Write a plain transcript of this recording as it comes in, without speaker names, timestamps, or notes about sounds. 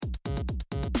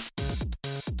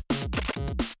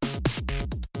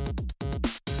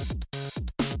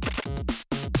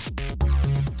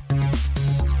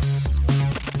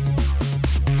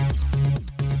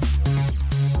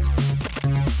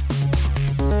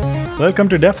Welcome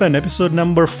to Defin, episode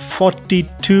number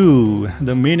 42,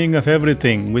 The Meaning of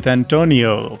Everything with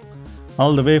Antonio,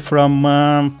 all the way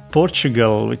from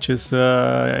Portugal, which is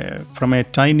from a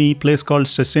tiny place called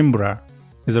Sesimbra.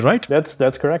 Is it right?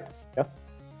 That's correct, yes.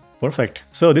 Perfect.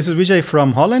 So this is Vijay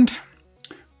from Holland.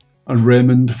 And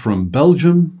Raymond from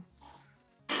Belgium.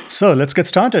 So let's get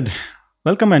started.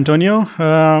 Welcome, Antonio.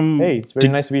 Hey, it's very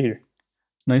nice to be here.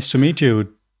 Nice to meet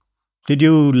you. Did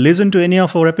you listen to any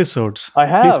of our episodes? I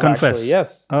have, Please confess. actually,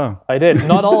 yes. Oh. I did.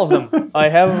 Not all of them. I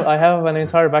have an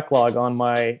entire backlog on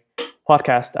my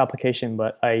podcast application,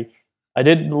 but I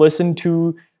did listen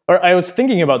to, or I was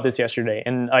thinking about this yesterday,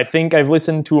 and I think I've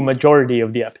listened to a majority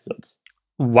of the episodes.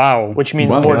 Wow. Which means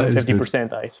more than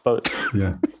 50%, I suppose.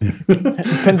 Yeah.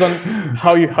 Depends on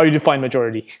how you define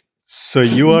majority. So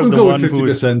you are the one who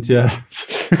is... 50%, yeah.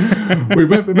 we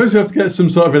mostly have to get some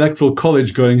sort of electoral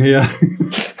college going here.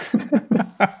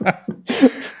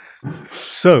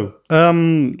 So,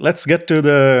 let's get to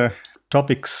the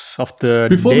topics of the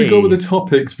Before day. we go with the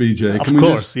topics, VJ, can we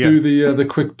just do the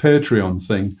quick Patreon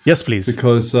thing? Yes, please.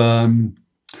 Because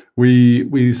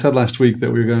we said last week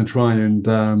that we were going to try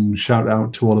and shout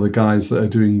out to all of the guys that are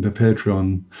doing the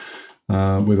Patreon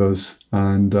with us.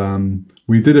 And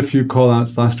we did a few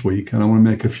call-outs last week, and I want to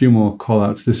make a few more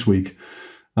call-outs this week.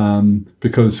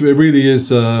 Because it really is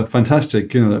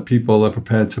fantastic, that people are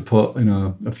prepared to put,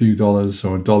 a few dollars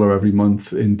or $1 every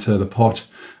month into the pot.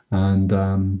 And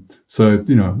so,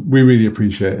 we really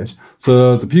appreciate it.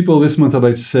 So the people this month I'd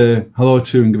like to say hello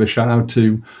to and give a shout out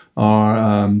to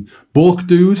are Bork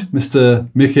Dude, Mr.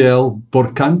 Michael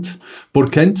Borkent,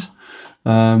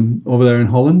 over there in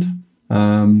Holland.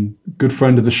 Good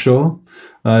friend of the show.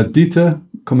 Dieter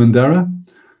Comandera,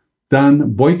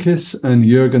 Dan Boykis, and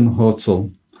Jürgen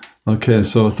Hotzel. Okay,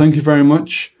 so thank you very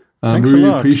much. Thanks we really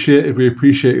a lot. appreciate it. We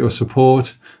appreciate your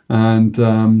support, and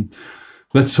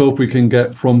let's hope we can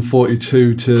get from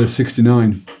 42 to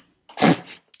 69.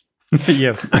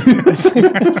 Yes.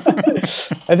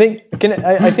 I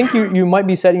think you might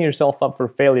be setting yourself up for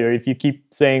failure if you keep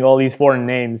saying all these foreign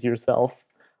names yourself.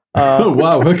 Oh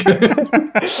wow! Okay.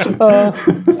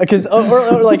 Because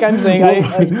or like I'm saying,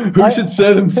 who should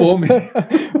say them for me?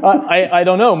 I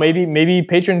don't know. Maybe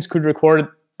patrons could record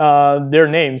their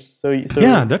names, so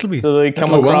yeah, that'll be so they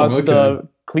come across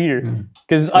clear.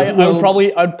 Because I'd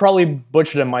probably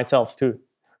butcher them myself too.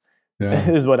 Yeah,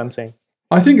 is what I'm saying.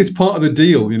 I think it's part of the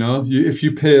deal. If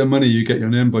you pay money, you get your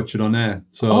name butchered on air.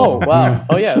 So. Oh wow!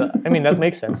 Oh yeah. I mean that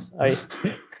makes sense. I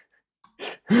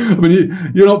mean,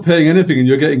 you're not paying anything, and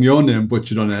you're getting your name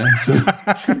butchered on air. So.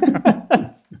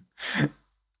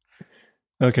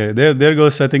 Okay, there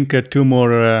goes. I think 2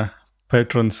 more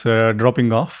patrons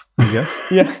dropping off. I guess.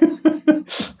 Yeah.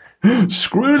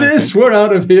 Screw this! We're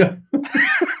out of here.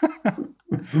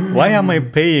 Why am I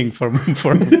paying for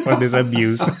this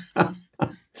abuse?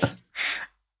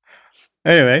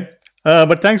 Anyway.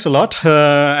 But thanks a lot.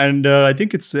 And I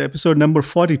think it's episode number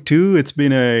 42. It's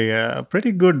been a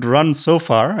pretty good run so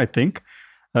far, I think.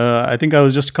 I think I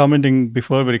was just commenting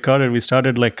before we recorded, we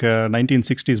started like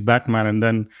 1960s Batman, and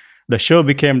then the show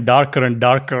became darker and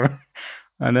darker.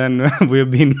 And then we've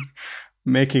been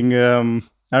making, I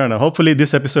don't know, hopefully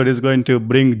this episode is going to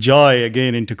bring joy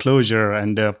again into closure,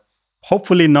 and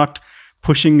hopefully not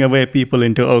pushing away people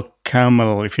into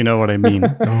camel, if you know what I mean.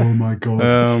 Oh my God.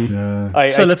 Yeah.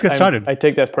 So let's get started. I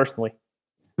take that personally.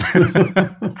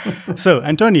 So,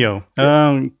 Antonio,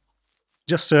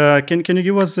 just can you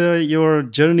give us your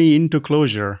journey into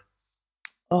closure?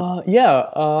 Yeah.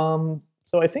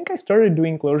 So I think I started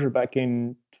doing closure back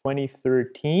in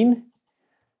 2013.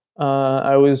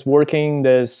 I was working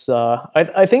this.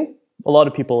 I think a lot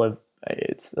of people have.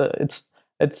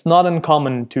 It's not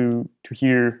uncommon to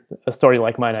hear a story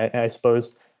like mine, I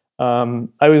suppose.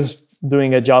 I was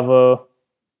doing a Java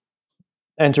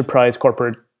enterprise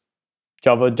corporate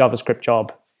JavaScript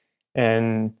job,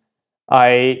 and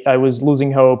I was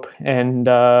losing hope and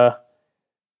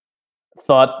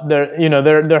thought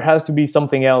there has to be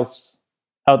something else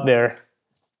out there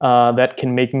that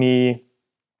can make me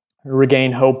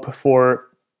regain hope for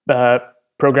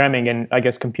programming and I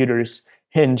guess computers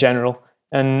in general.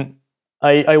 And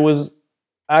I was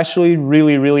actually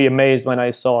really, really amazed when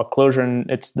I saw Clojure and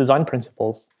its design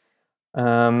principles.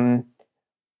 But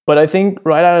I think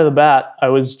right out of the bat, I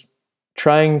was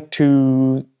trying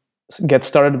to get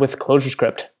started with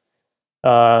ClojureScript,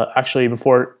 actually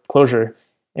before Clojure.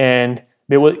 And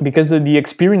because the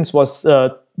experience was,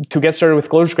 to get started with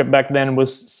ClojureScript back then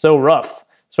was so rough,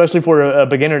 especially for a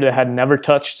beginner that had never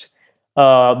touched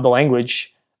the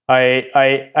language.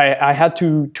 I had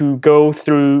to go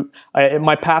through.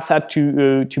 My path had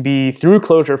to be through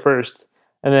Clojure first,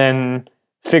 and then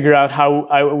figure out how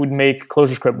I would make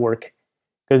ClojureScript work.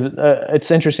 Because it's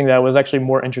interesting that I was actually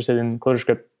more interested in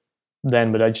ClojureScript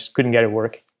then, but I just couldn't get it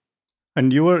work.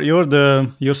 And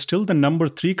you're still the number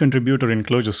 3 contributor in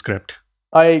ClojureScript.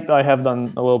 I have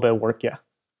done a little bit of work, yeah.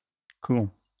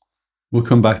 Cool. We'll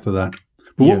come back to that.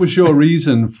 But what was your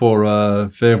reason for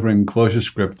favoring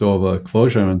ClojureScript over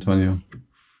Clojure, Antonio?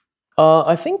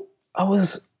 I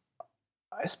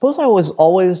suppose I was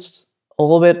always a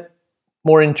little bit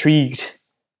more intrigued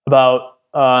about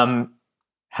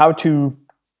how to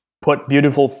put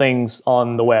beautiful things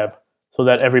on the web so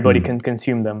that everybody can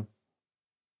consume them.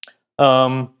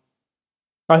 I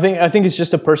think it's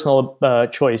just a personal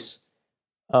choice,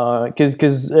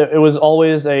 because it was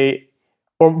always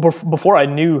before I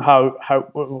knew how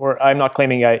or I'm not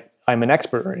claiming I'm an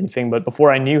expert or anything, but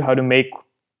before I knew how to make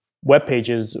web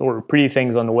pages or pretty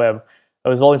things on the web, I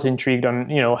was always intrigued on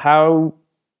how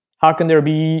can there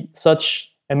be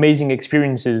such amazing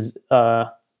experiences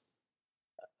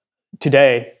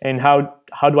today, and how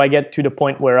do I get to the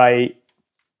point where I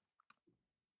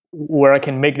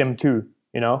can make them too,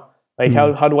 like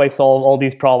how do I solve all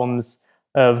these problems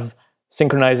of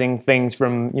synchronizing things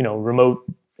from remote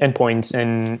endpoints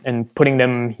and putting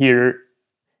them here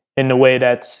in a way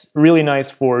that's really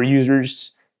nice for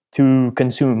users to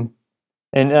consume.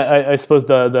 And I suppose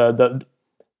the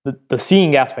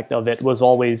seeing aspect of it was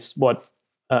always what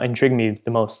intrigued me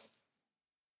the most.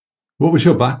 What was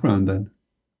your background then?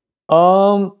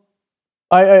 I'm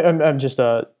just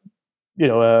a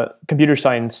computer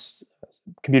science,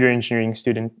 computer engineering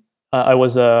student. I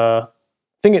was that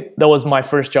was my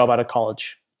first job out of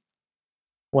college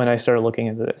when I started looking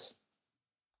into this.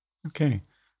 Okay.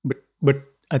 But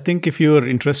I think if you're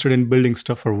interested in building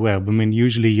stuff for web, I mean,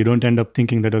 usually you don't end up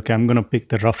thinking that, okay, I'm going to pick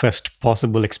the roughest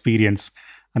possible experience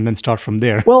and then start from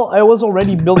there. Well, I was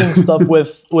already building stuff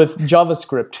with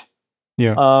JavaScript.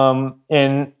 Yeah.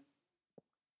 And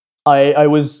I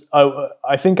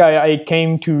think I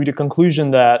came to the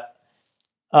conclusion that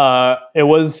it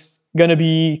was going to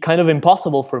be kind of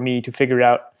impossible for me to figure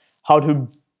out how to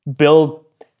build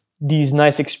these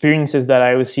nice experiences that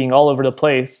I was seeing all over the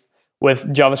place with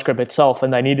JavaScript itself,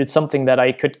 and I needed something that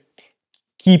I could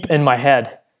keep in my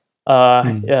head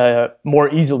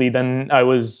more easily than I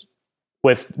was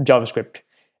with JavaScript.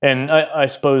 And I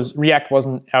suppose React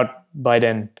wasn't out by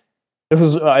then. It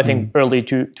was, I think, early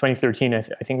 2013. I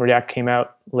think React came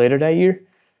out later that year.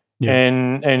 Yeah.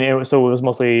 And it was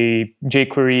mostly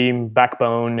jQuery,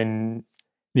 Backbone, and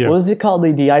what was it called? The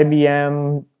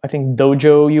IBM, I think,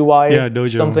 Dojo UI. Yeah,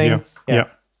 Dojo. Something. Yeah.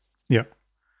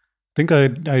 I think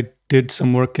I did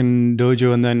some work in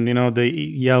Dojo, and then the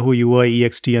Yahoo UI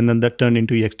EXT, and then that turned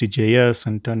into EXT.js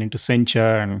and turned into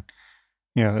Sencha, and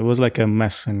it was like a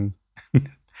mess, and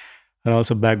and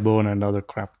also Backbone and other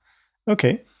crap.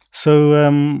 Okay,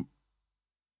 so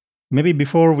maybe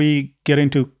before we get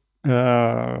into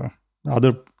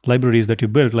other libraries that you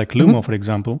built, like Luma, for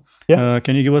example,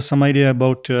 can you give us some idea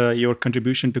about your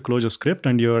contribution to ClojureScript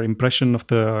and your impression of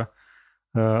the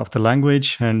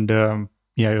language and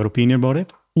your opinion about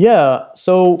it? Yeah,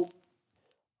 so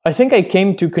I think I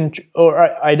came to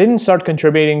I didn't start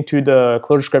contributing to the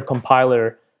ClojureScript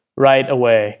compiler right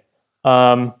away.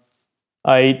 I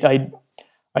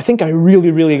think I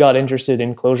really got interested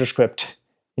in ClojureScript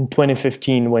in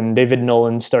 2015 when David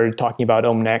Nolan started talking about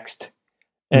OhmNext.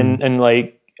 And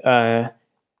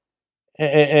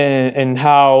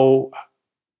how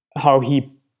he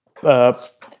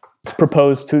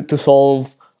proposed to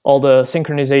solve all the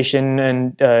synchronization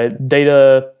and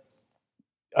data,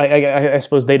 I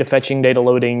suppose data fetching, data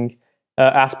loading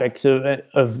aspects of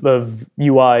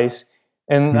UIs.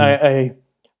 And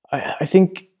I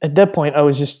think at that point I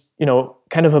was just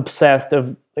kind of obsessed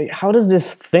of how does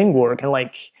this thing work, and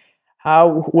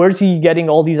where's he getting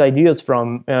all these ideas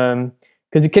from?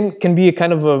 Because it can be a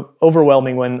kind of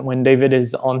overwhelming when David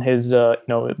is on his I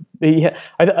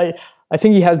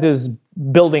think he has this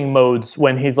building modes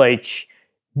when he's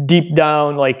deep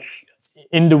down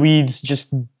in the weeds,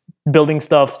 just building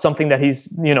stuff, something that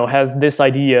he's has this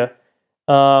idea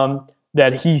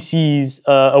that he sees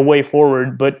a way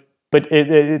forward, but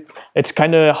it's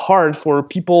kind of hard for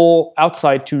people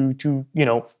outside to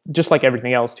just like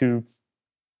everything else to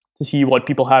see what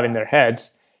people have in their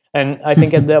heads. And I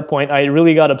think at that point, I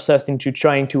really got obsessed into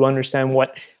trying to understand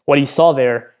what he saw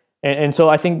there. And so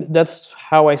I think that's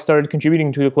how I started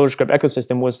contributing to the ClojureScript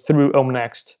ecosystem, was through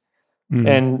OhmNext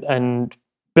and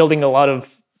building a lot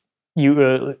of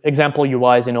example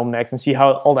UIs in OhmNext and see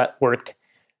how all that worked.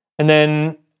 And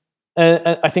then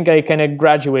I think I kind of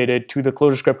graduated to the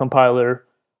ClojureScript compiler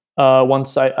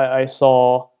once I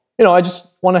saw, I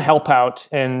just want to help out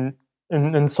and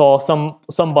and saw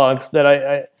some bugs that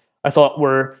I thought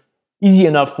were easy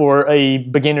enough for a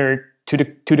beginner to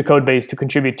the code base to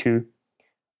contribute to.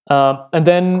 And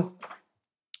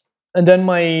then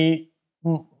my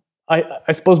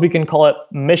I suppose we can call it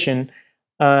mission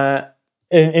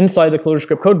inside the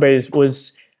ClojureScript code base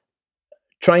was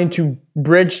trying to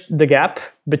bridge the gap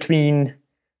between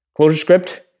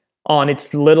ClojureScript on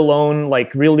its little own,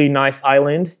 like, really nice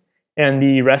island and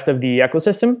the rest of the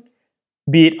ecosystem,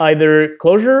 be it either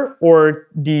Clojure or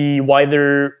the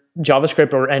wider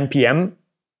JavaScript or NPM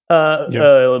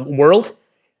world.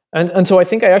 And so I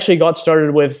think I actually got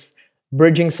started with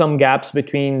bridging some gaps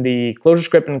between the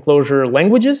ClojureScript and Clojure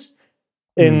languages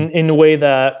in a way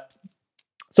that,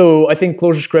 so I think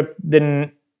ClojureScript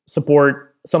didn't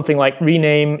support something like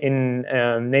rename in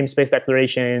namespace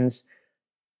declarations.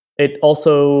 It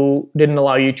also didn't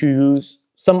allow you to use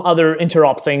some other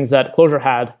interop things that Clojure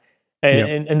had,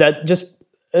 and that just,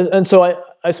 and so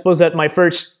I suppose that my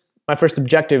first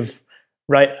objective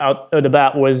right out of the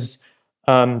bat was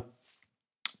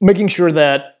making sure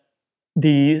that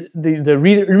the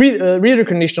reader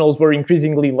conditionals were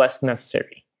increasingly less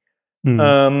necessary.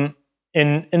 And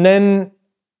then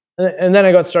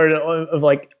I got started of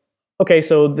like, okay,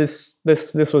 so this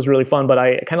was really fun, but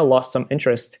I kind of lost some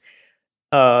interest,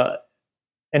 and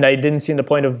I didn't see the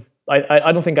point of,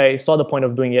 I don't think I saw the point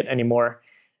of doing it anymore.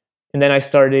 And then I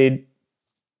started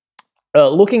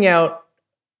looking out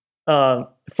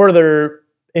further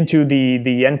into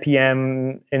the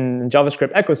NPM and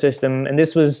JavaScript ecosystem, and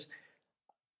this was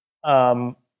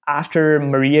after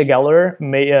Maria Geller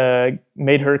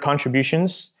made her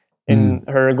contributions in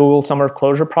her Google Summer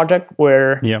Clojure project,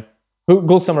 where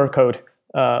Google Summer Code,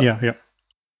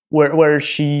 where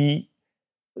she,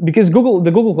 because the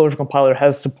Google Clojure compiler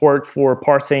has support for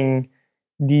parsing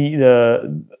these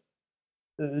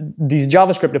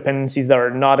JavaScript dependencies that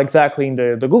are not exactly in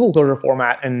the Google Clojure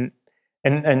format and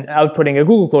outputting a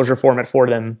Google Clojure format for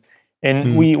them.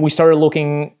 And we started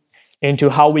looking into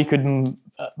how we could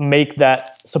make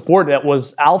that support that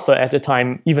was alpha at the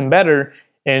time even better,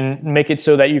 and make it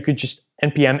so that you could just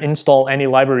npm install any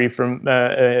library from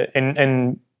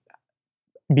and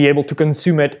be able to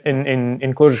consume it in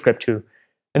ClojureScript too.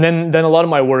 And then a lot of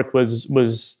my work was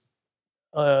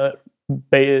a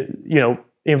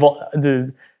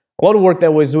lot of work that I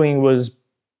was doing was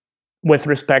with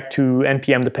respect to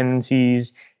npm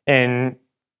dependencies and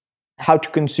how to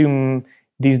consume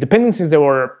these dependencies that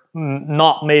were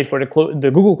not made for the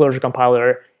Google Clojure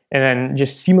compiler, and then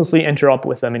just seamlessly interop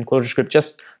with them in ClojureScript,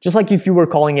 just like if you were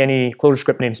calling any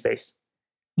ClojureScript namespace.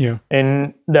 Yeah.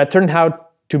 And that turned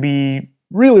out to be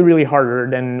really, really harder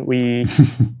than we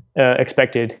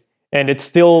expected. And it's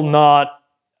still not,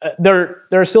 there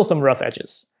are still some rough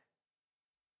edges.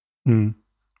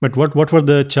 But what were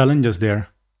the challenges there?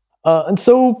 And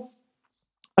so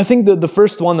I think the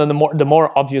first one and the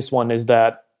more obvious one is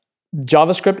that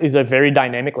JavaScript is a very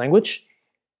dynamic language.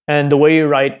 And the way you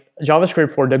write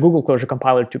JavaScript for the Google Clojure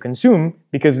compiler to consume,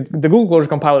 because the Google Clojure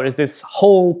compiler is this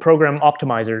whole program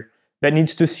optimizer that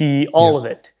needs to see all of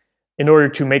it in order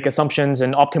to make assumptions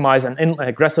and optimize and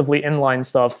aggressively inline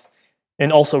stuff,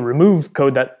 and also remove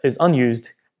code that is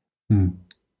unused.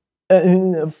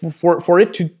 For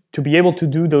it to be able to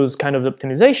do those kind of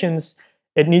optimizations,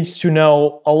 it needs to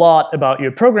know a lot about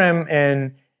your program,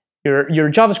 and your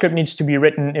JavaScript needs to be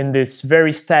written in this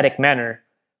very static manner,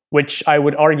 which I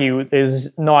would argue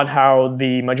is not how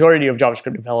the majority of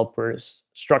JavaScript developers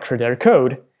structure their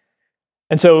code.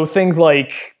 And so things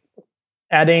like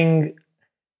adding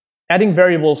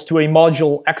variables to a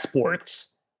module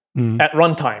exports at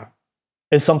runtime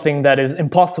is something that is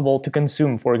impossible to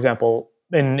consume, for example,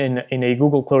 in a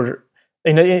Google Clojure,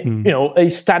 in a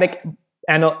static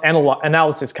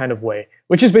analysis kind of way,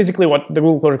 which is basically what the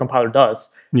Google Clojure compiler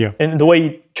does. Yeah. And the way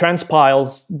it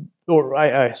transpiles, or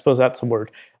I suppose that's a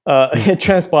word, it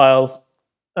transpiles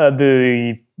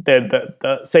the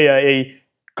say a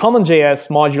CommonJS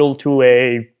module to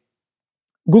a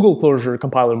Google Clojure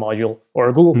compiler module or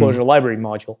a Google Clojure library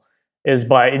module is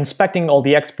by inspecting all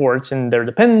the exports and their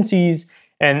dependencies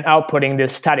and outputting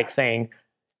this static thing.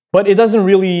 But it doesn't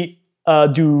really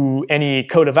do any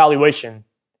code evaluation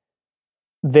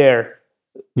there.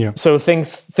 Yeah. So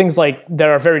things like that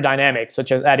are very dynamic,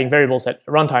 such as adding variables at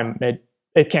runtime,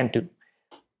 it can't do.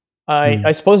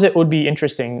 I suppose it would be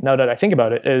interesting, now that I think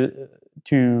about it,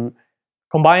 to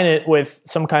combine it with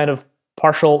some kind of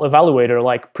partial evaluator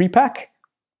like Prepack.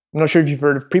 I'm not sure if you've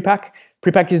heard of Prepack.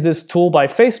 Prepack is this tool by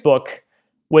Facebook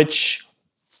which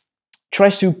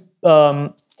tries to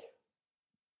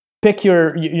pick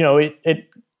your, it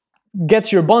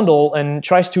gets your bundle and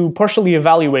tries to partially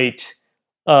evaluate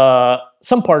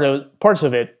some parts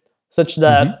of it, such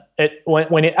that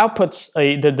when it outputs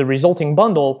the resulting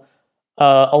bundle,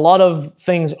 a lot of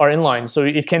things are inline. So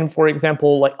it can, for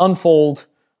example, like unfold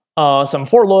some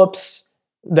for loops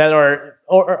that are,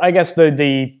 or I guess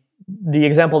the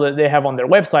example that they have on their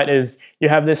website is you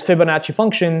have this Fibonacci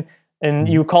function, and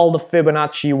you call the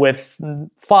Fibonacci with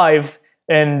 5,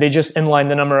 and they just inline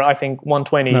the number, I think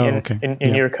 120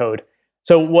 in your code.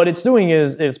 So what it's doing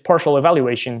is partial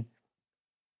evaluation.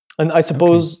 And I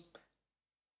suppose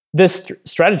this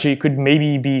strategy could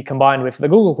maybe be combined with the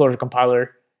Google Closure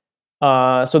compiler,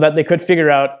 so that they could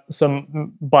figure out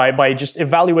some by just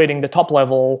evaluating the top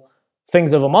level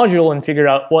things of a module and figure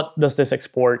out what does this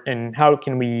export and how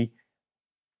can we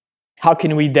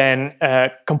then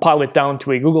compile it down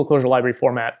to a Google Closure library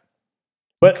format.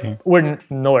 But we're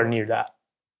nowhere near that.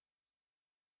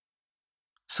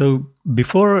 So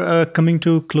before coming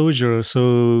to Closure,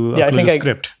 so yeah, I think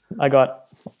script.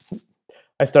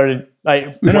 I started.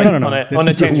 I no. on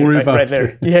a tangent right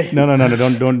there. Yeah. No.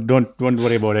 Don't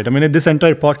worry about it. I mean, this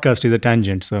entire podcast is a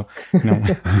tangent. So no.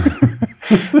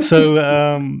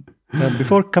 So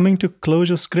before coming to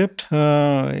Closure script,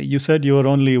 you said you were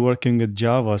only working with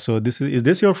Java. So is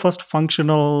this your first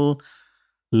functional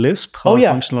Lisp or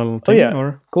functional thing?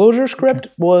 Or? Closure script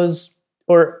was,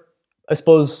 or I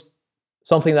suppose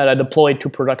something that I deployed to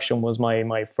production was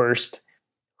my first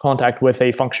contact with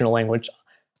a functional language.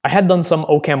 I had done some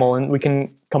OCaml, and we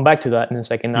can come back to that in a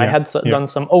second. I had done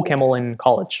some OCaml in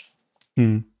college.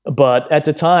 But at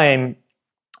the time,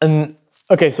 and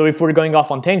okay, so if we're going off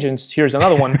on tangents, here's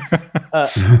another one.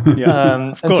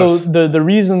 And so the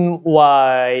reason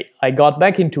why I got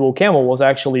back into OCaml was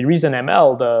actually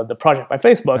ReasonML, the project by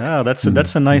Facebook. Ah, that's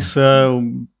a nice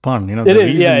pun. You know,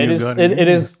 it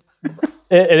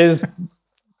is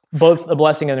both a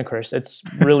blessing and a curse. It's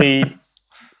really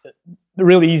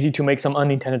easy to make some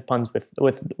unintended puns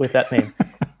with that name.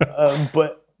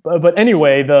 But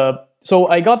anyway, so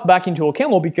I got back into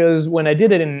OCaml because when I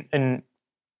did it in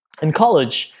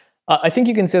college, I think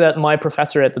you can say that my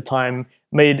professor at the time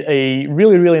made a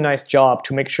really, really nice job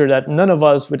to make sure that none of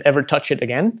us would ever touch it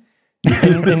again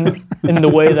in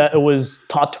the way that it was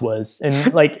taught to us.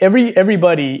 And like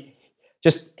everybody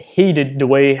just hated the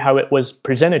way how it was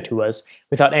presented to us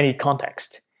without any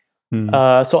context.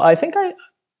 So I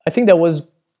think that was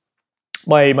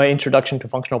my introduction to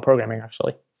functional programming,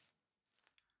 actually.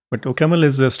 But OCaml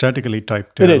is a statically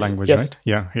typed language, yes. right?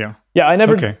 Yeah. Yeah,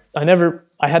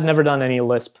 I had never done any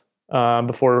Lisp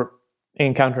before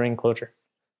encountering Closure.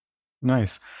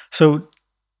 Nice. So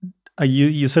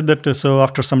you said that. So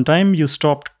after some time, you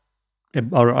stopped,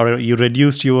 or you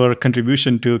reduced your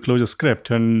contribution to Closure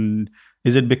script, and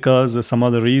is it because of some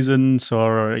other reasons,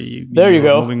 or you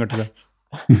go moving on to that?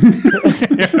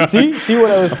 See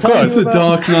what I was telling you about? It's a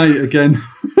dark night again.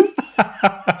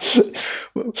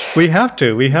 We have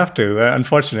to.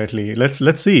 Unfortunately,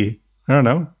 let's see. I don't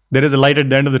know. There is a light at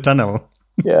the end of the tunnel.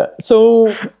 Yeah.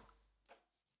 So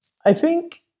I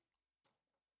think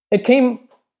it came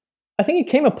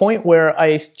a point where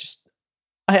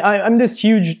I'm this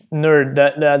huge nerd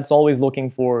that's always looking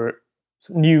for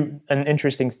new and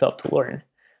interesting stuff to learn.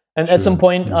 And at some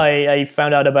point, I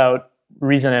found out about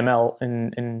ReasonML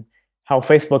and how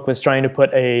Facebook was trying to put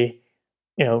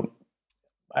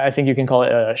I think you can call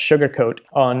it a sugarcoat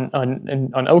on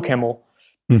OCaml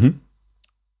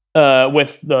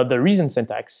with the reason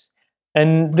syntax.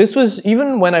 And this was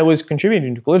even when I was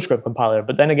contributing to ClojureScript compiler.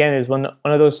 But then again, is one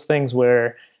of those things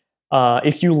where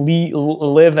if you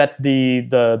live at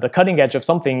the cutting edge of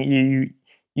something,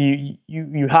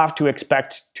 you have to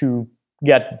expect to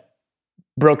get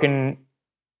broken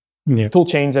tool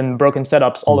chains and broken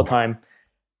setups all the time.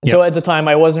 So at the time,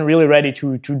 I wasn't really ready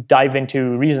to dive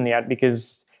into Reason yet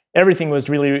because everything was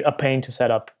really a pain to set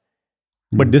up.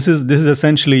 But this is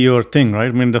essentially your thing, right?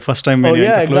 I mean, the first time when you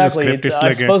enter ClojureScript, it's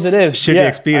like a shitty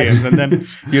experience, and then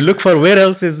you look for where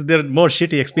else is there more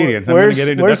shitty experience.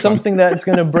 Where's something that's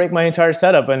going to break my entire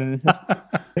setup? And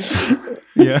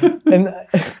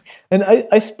and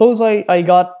I suppose I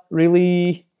got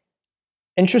really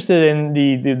interested in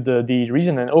the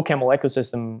Reason and OCaml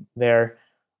ecosystem there,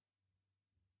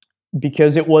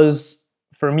 because it was,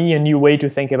 for me, a new way to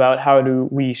think about how do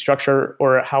we structure,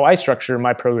 or how I structure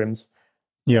my programs.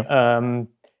 In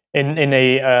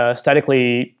a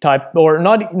statically typed, or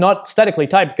not statically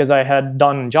typed, because I had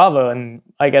done Java and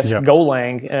I guess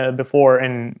Golang before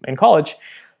in college,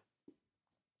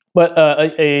 but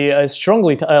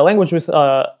a language with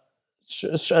a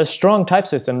strong type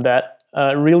system that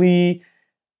really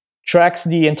tracks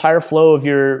the entire flow of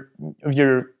your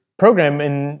program.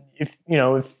 And if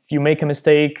you make a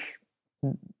mistake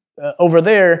over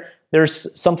there,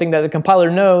 there's something that the compiler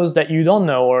knows that you don't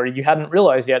know or you hadn't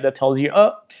realized yet that tells you,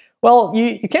 oh, well,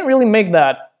 you can't really make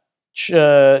that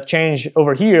change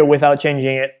over here without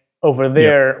changing it over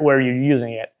there where you're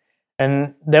using it.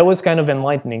 And that was kind of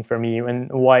enlightening for me,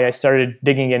 and why I started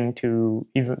digging into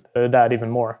even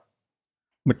more.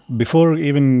 But before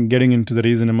even getting into the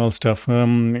reasonML stuff,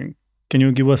 can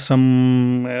you give us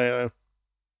some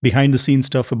behind the scenes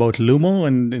stuff about Lumo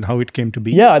and how it came to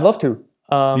be? Yeah, I'd love to.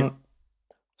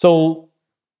 So,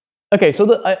 okay,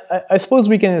 so I suppose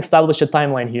we can establish a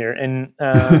timeline here. And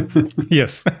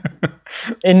yes,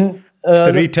 in it's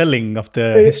the retelling of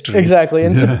the history. Exactly.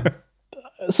 And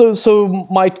so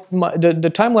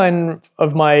the timeline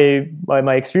of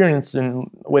my experience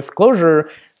with Clojure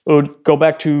would go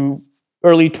back to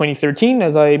early 2013,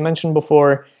 as I mentioned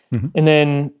before, and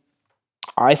then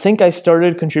I think I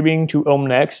started contributing to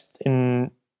OhmNext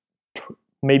in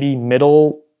maybe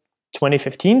middle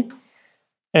 2015,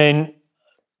 and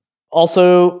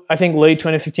also I think late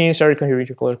 2015 I started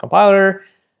contributing to Clojure compiler.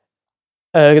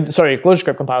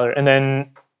 ClojureScript compiler, and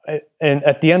then and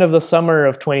at the end of the summer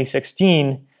of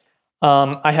 2016,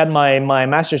 I had my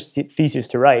master's thesis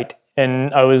to write,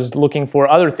 and I was looking for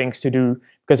other things to do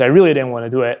because I really didn't want to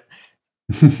do it.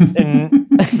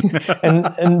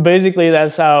 and basically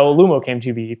that's how Lumo came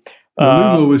to be.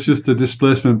 Lumo was just a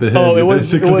displacement behavior. Oh, it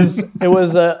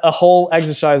was a whole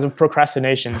exercise of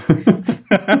procrastination.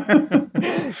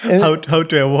 How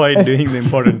to avoid doing the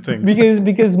important things.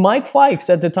 Because Mike Fikes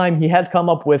at the time, he had come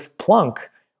up with Plunk,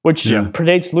 which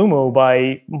predates Lumo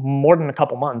by more than a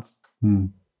couple months.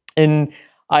 And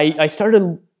I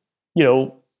started,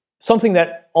 something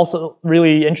that also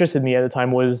really interested me at the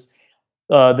time was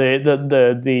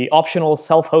the optional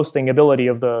self-hosting ability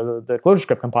of the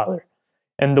ClojureScript compiler,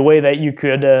 and the way that you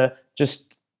could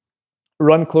just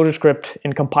run ClojureScript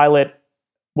and compile it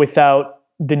without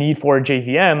the need for a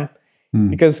JVM.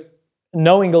 Because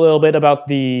knowing a little bit about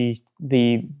the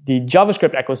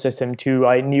JavaScript ecosystem too,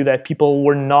 I knew that people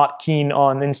were not keen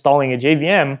on installing a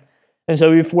JVM, and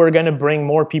so if we're going to bring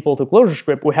more people to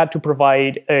ClojureScript, we had to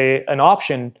provide an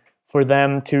option for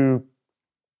them to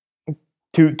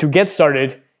get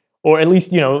started, or at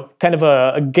least kind of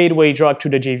a gateway drug to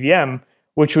the JVM,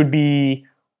 which would be,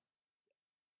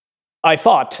 I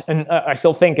thought, and I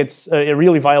still think it's a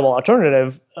really viable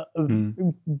alternative,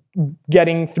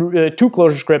 getting through to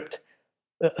ClojureScript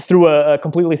through a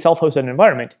completely self-hosted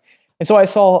environment. And so I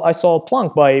saw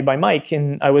Plunk by Mike,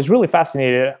 and I was really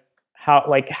fascinated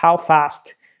how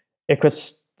fast it could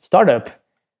start up.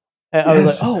 And I was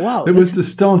like, oh wow! It was the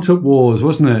startup wars,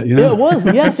 wasn't it? It was.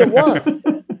 Yes, it was.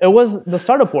 It was the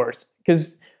startup wars,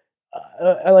 because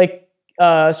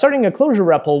starting a Clojure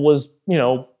REPL was,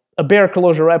 a bare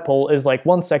Clojure REPL is like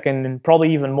 1 second, and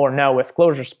probably even more now with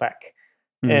ClojureSpec,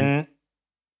 and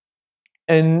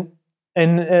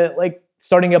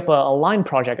starting up a line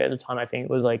project at the time, I think it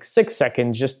was like 6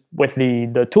 seconds, just with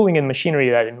the tooling and machinery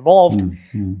that involved.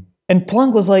 And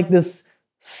Plunk was like this,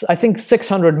 I think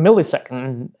 600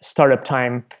 millisecond startup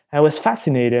time. I was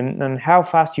fascinated on how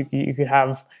fast you could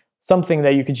have something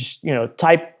that you could just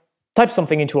type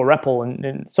something into a REPL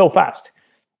and so fast.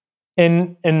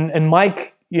 And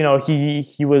Mike,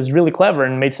 he was really clever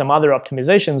and made some other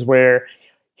optimizations where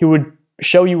he would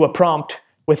show you a prompt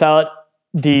without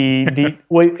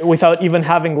without even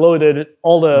having loaded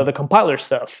all the compiler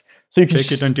stuff. So you could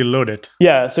take it until load it.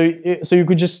 Yeah, so you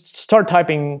could just start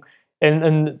typing,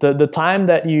 and the time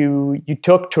that you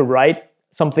took to write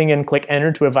something and click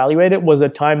enter to evaluate it was a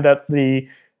time that the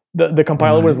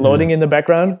compiler was loading in the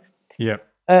background. Yeah.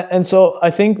 And so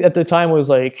I think at the time it was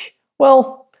like,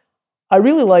 well, I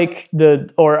really like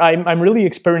I'm really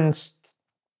experienced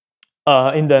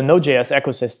in the Node.js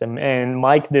ecosystem, and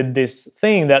Mike did this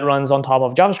thing that runs on top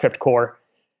of JavaScript core.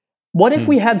 What if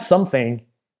we had something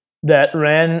that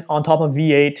ran on top of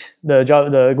V8, the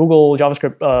Google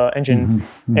JavaScript engine,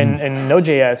 and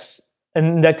Node.js,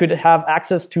 and that could have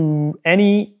access to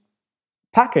any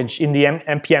package in the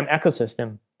npm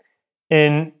ecosystem,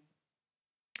 and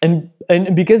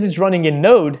because it's running in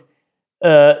Node,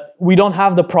 we don't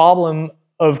have the problem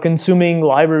of consuming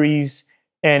libraries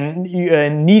and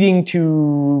needing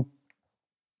to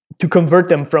convert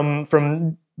them from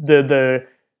the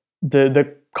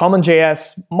common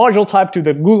JS module type to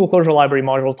the Google Clojure library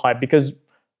module type, because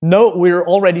we're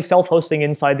already self-hosting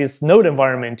inside this Node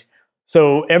environment,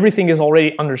 so everything is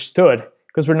already understood,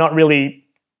 because we don't really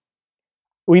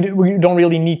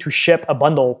need to ship a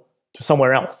bundle to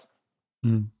somewhere else.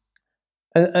 And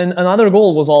another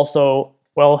goal was also,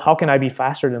 well, how can I be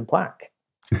faster than Plunk?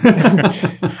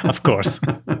 Of course.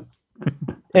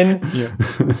 And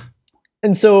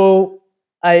so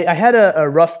I had a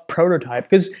rough prototype,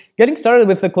 because getting started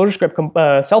with the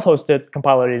ClojureScript self-hosted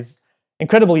compiler is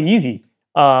incredibly easy.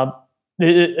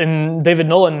 And David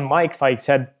Nolan and Mike Fikes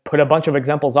had put a bunch of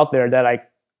examples out there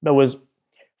that was,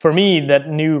 for me, that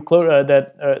knew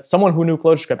someone who knew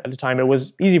ClojureScript at the time. It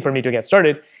was easy for me to get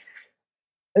started,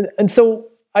 and so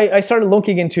I started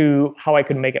looking into how I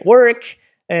could make it work.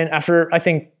 And after, I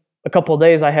think, a couple of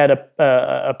days, I had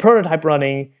a prototype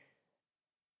running,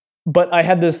 but I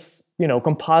had this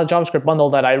compiled JavaScript bundle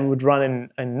that I would run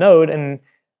in Node, and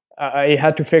I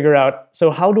had to figure out,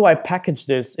 so how do I package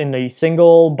this in a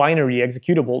single binary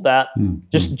executable that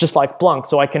just like Plunk,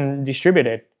 so I can distribute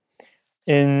it.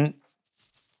 And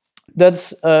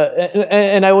that's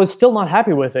and I was still not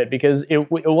happy with it, because it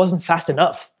wasn't fast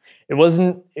enough. It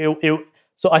wasn't.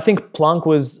 So I think Plunk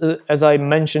was, as I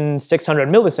mentioned, 600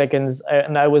 milliseconds,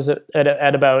 and I was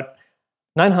at about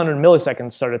 900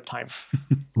 milliseconds startup time.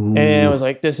 And I was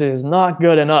like, this is not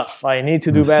good enough. I need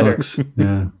to do better.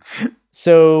 Yeah.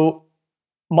 So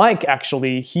Mike,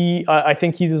 actually, I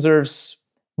think he deserves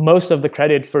most of the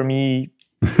credit for me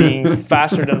being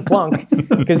faster than Plunk,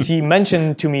 because he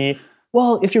mentioned to me,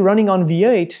 well, if you're running on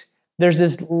V8, there's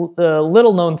this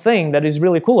little known thing that is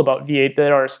really cool about V8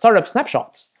 that are startup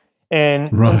snapshots.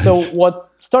 And so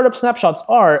what startup snapshots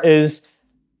are is,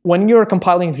 when you're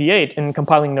compiling V8 and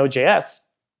compiling Node.js,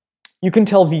 you can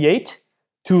tell V8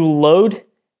 to load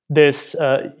this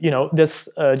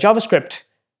JavaScript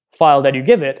file that you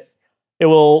give it. It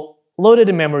will load it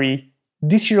in memory,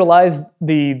 deserialize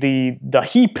the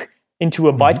heap into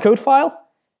a bytecode file,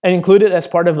 and include it as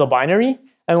part of the binary.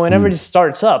 And whenever it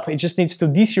starts up, it just needs to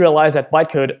deserialize that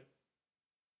bytecode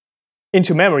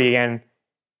into memory again.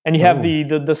 And you have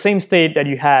the same state that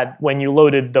you had when you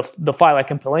loaded the file at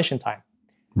compilation time.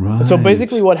 Right. So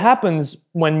basically what happens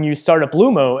when you start up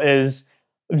Lumo is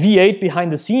V8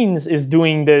 behind the scenes is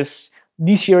doing this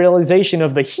deserialization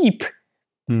of the heap.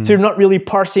 So you're not really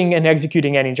parsing and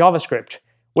executing any JavaScript,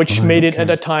 which made it at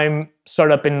a time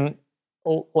start up in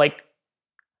like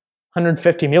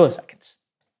 150 milliseconds.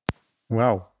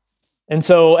 Wow. And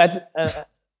so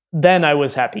then I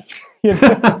was happy.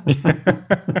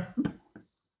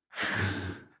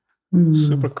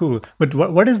 Super cool. But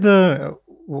what is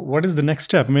the next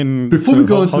step? I mean, before we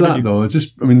go into that, though,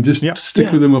 just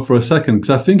stick with them for a second, because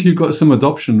I think you got some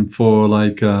adoption for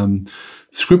like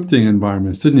scripting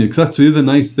environments, didn't you? Because that's the other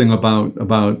nice thing about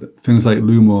things like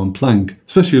Lumo and Plank,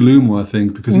 especially Lumo, I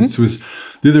think, because it was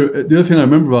the other thing I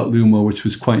remember about Lumo, which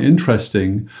was quite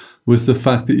interesting, was the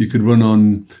fact that you could run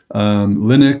on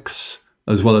Linux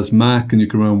as well as Mac, and you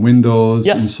can run Windows.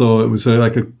 Yes. And so it was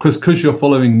because you're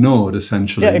following Node,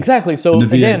 essentially. Yeah, exactly. So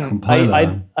again,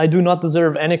 I do not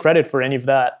deserve any credit for any of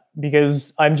that,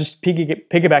 because I'm just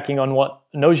piggybacking on what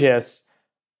Node.js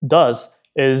does.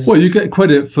 Well, you get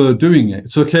credit for doing it.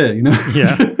 It's okay,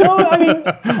 Yeah. No, I mean,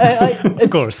 of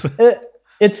course.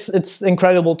 It's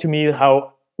incredible to me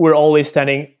how we're always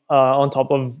standing on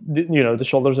top of the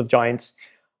shoulders of giants.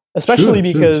 Especially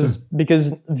because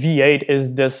V8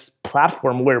 is this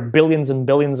platform where billions and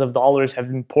billions of dollars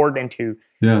have been poured into.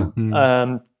 Yeah.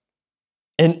 And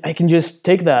I can just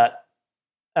take that,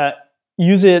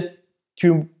 use it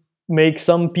to make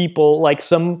some people, like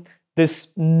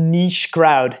this niche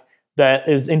crowd that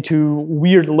is into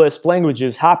weird Lisp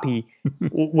languages, happy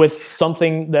with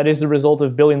something that is the result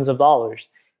of billions of dollars.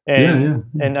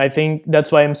 And I think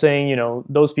that's why I'm saying,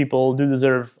 those people do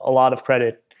deserve a lot of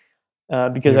credit.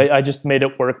 Because I just made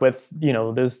it work with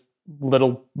this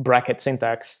little bracket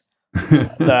syntax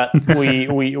that we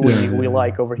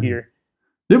like over here.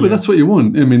 Yeah, but that's what you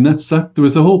want. I mean, that. There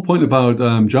was the whole point about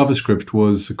JavaScript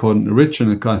was, according to Rich,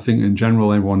 and I think in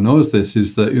general everyone knows this,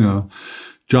 is that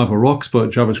Java rocks, but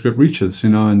JavaScript reaches.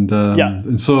 And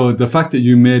so the fact that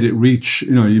you made it reach,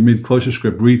 you made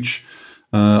ClojureScript reach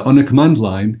on a command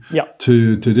line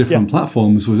to different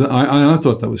platforms was I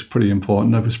thought that was pretty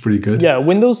important. That was pretty good. Yeah,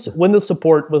 Windows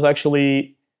support was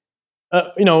actually,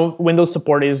 Windows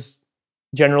support is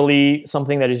generally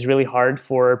something that is really hard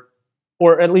for,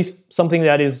 or at least something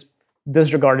that is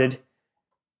disregarded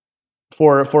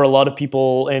for a lot of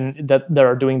people and that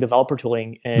are doing developer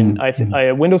tooling. And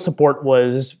Windows support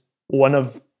was one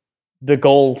of the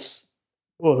goals.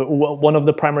 One of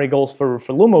the primary goals for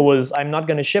Lumo was, I'm not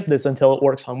going to ship this until it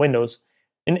works on Windows.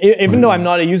 And even though I'm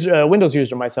not a Windows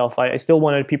user myself, I still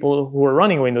wanted people who are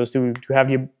running Windows to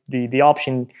have the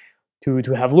option to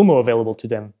have Lumo available to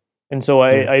them. And so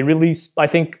I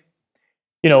think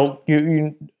you know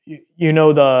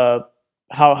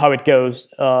how it goes.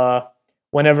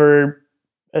 Whenever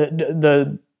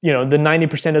the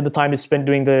 90% of the time is spent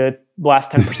doing the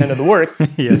last 10% of the work.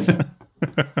 Yes.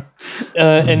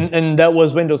 And that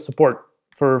was Windows support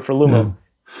for Lumo.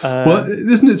 Well,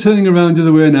 isn't it turning around the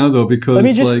other way now though? Because let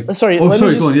me just go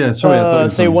on. Yeah, sorry. I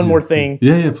thought say one more thing.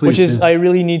 Yeah, please. Which is I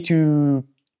really need to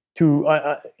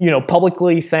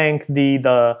publicly thank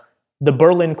the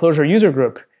Berlin Clojure user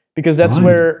group, because that's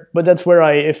where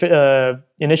I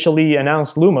initially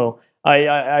announced Lumo.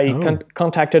 I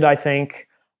contacted, I think,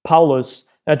 Paulus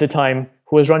at the time,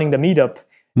 who was running the meetup,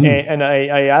 and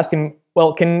I asked him,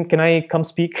 well, can I come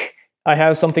speak? I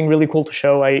have something really cool to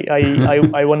show.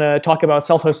 I want to talk about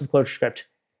self-hosted ClojureScript.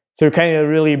 So you're kind of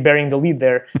really bearing the lead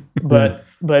there, but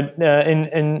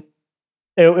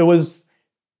it was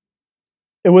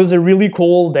a really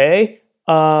cool day.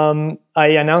 I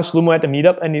announced Lumo at the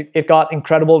meetup, and it got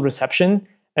incredible reception.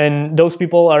 And those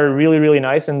people are really, really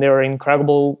nice, and they're an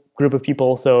incredible group of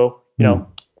people. So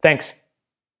thanks.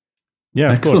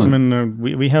 Yeah, Excellent. of course. I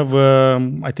mean, we have,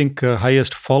 I think,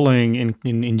 highest following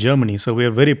in Germany. So we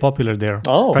are very popular there.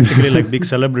 Oh. Practically like big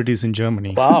celebrities in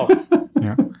Germany. Wow.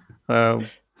 Yeah. I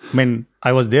mean,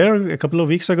 I was there a couple of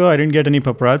weeks ago. I didn't get any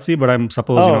paparazzi, but I'm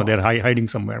suppose they're hiding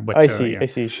somewhere. But I see.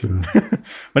 Sure.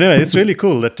 But anyway, it's really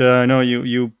cool that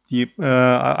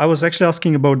I was actually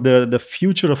asking about the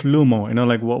future of Lumo.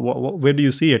 Like where do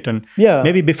you see it? And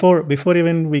maybe before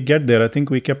even we get there, I think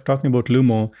we kept talking about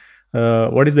Lumo.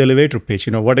 What is the elevator pitch?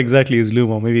 What exactly is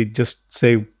Lumo? Maybe just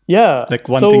say like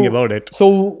one thing about it.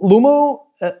 So Lumo,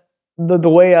 the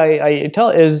way I tell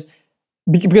it is,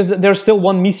 because there's still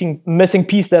one missing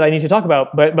piece that I need to talk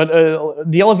about. But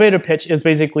the elevator pitch is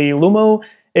basically Lumo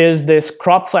is this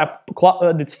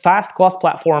this fast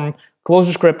cross-platform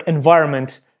ClojureScript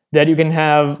environment that you can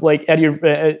have like at your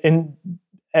in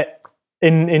a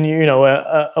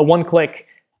one click.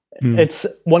 It's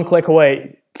one click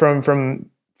away from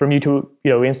you to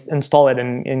install it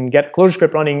and get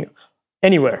ClojureScript running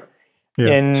anywhere.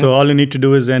 Yeah. So all you need to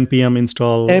do is npm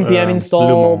install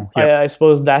Lumo. I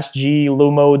suppose -g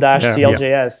Lumo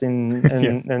 -cljs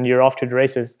and you're off to the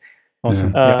races.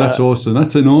 Awesome. That's awesome.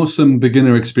 That's an awesome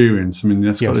beginner experience. I mean,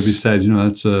 that's got to be said.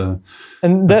 That's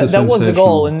that was the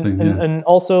goal. And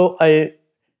also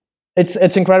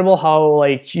it's incredible how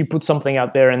like you put something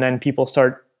out there and then people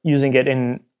start using it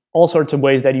in all sorts of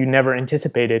ways that you never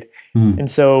anticipated.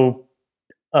 And so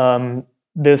my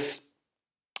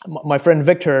friend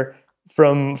Victor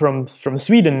from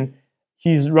Sweden,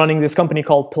 he's running this company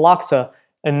called Pelaxa,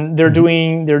 and they're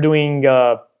doing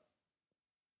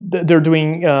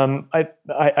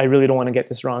I really don't want to get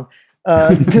this wrong.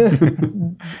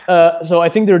 So I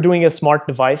think they're doing a smart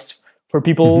device for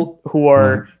people who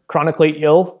are chronically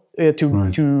ill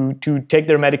to take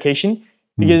their medication,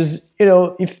 because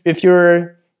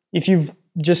if you've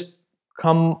just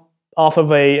come off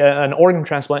of an organ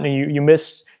transplant and you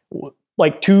miss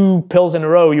like 2 pills in a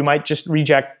row, you might just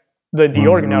reject the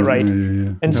organ outright.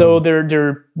 And so they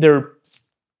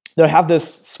have this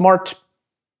smart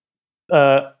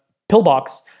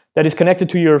pillbox that is connected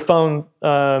to your phone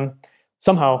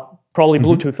somehow, probably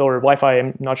Bluetooth or Wi-Fi,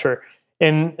 I'm not sure.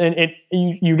 And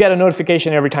you get a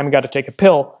notification every time you got to take a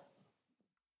pill.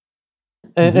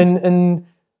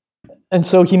 And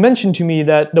so he mentioned to me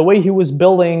that the way he was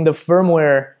building the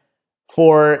firmware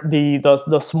for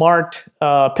the smart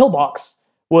pillbox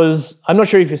was, I'm not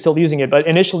sure if he's still using it, but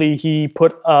initially he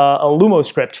put a Lumo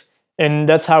script, and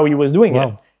that's how he was doing it.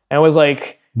 And I was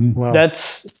like,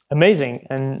 that's amazing.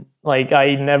 And like,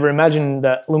 I never imagined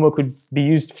that Lumo could be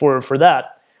used for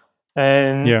that.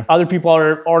 And other people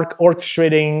are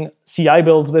orchestrating CI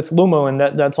builds with Lumo, and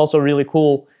that's also really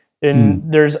cool. And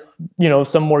there's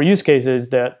some more use cases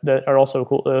that are also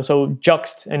cool. So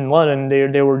Juxt in London,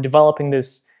 they were developing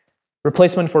this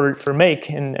replacement for make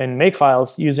and make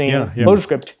files using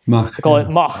ClojureScript. They call it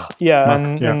Mach.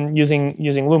 And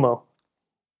using Lumo.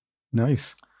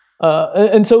 Nice.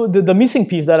 And so the missing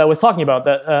piece that I was talking about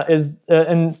that is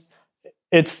and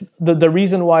it's the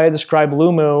reason why I describe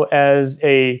Lumo as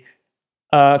a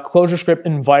ClojureScript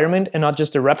environment and not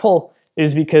just a REPL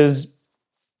is because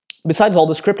besides all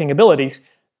the scripting abilities,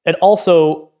 it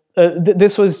also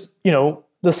this was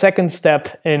the second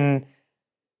step in.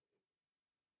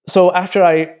 So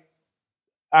after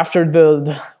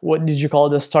the what did you call it,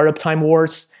 the startup time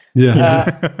wars?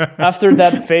 After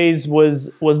that phase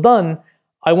was done,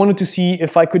 I wanted to see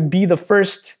if I could be the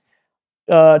first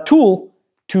tool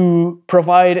to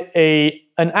provide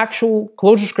an actual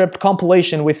ClojureScript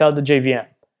compilation without the JVM.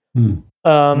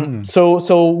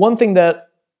 So one thing that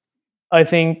I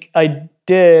think I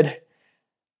did.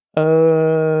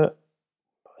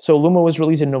 So Lumo was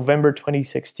released in November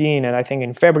 2016, and I think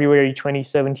in February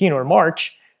 2017 or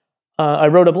March, I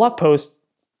wrote a blog post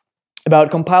about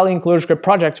compiling ClojureScript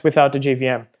projects without the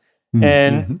JVM.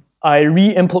 And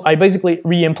I basically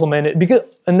re-implemented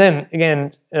and then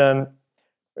again,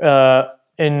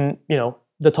 in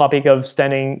the topic of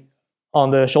standing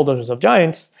on the shoulders of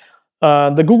giants,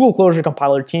 the Google Closure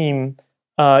compiler team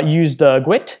used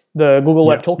GWT, the Google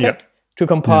Web Toolkit, to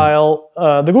compile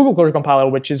the Google Closure compiler,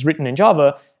 which is written in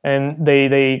Java, and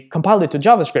they compiled it to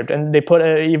JavaScript, and they put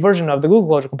a version of the Google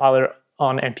Closure compiler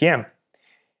on NPM.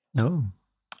 Oh.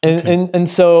 Okay. And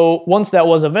so once that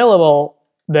was available,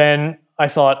 then I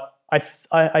thought,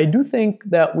 I do think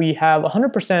that we have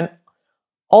 100%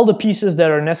 all the pieces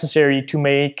that are necessary to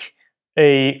make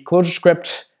a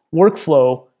ClojureScript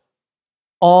workflow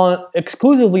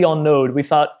exclusively on Node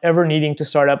without ever needing to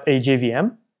start up a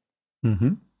JVM.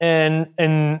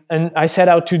 And I set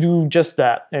out to do just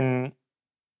that, and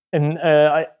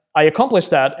I accomplished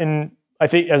that in, I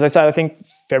think, as I said, I think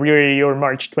February or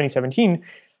March 2017,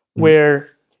 where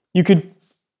you could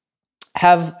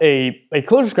have a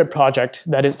ClojureScript project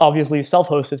that is obviously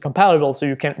self-hosted compatible, so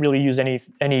you can't really use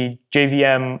any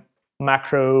JVM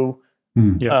macro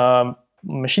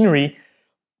machinery.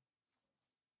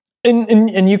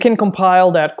 And you can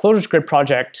compile that ClojureScript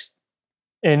project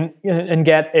and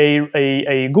get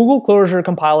a Google Closure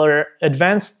compiler,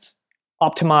 advanced,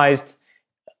 optimized,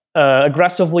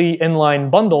 aggressively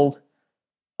inline bundle,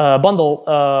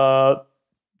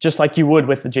 just like you would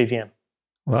with the JVM.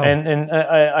 Wow. And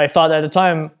I thought at the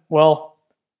time, well,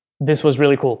 this was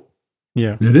really cool.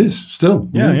 Yeah, it is still.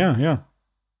 Yeah.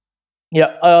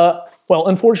 Well,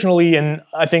 unfortunately, and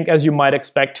I think as you might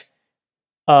expect,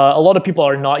 a lot of people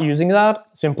are not using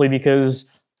that simply because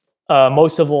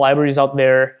most of the libraries out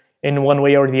there, in one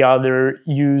way or the other,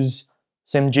 use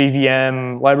some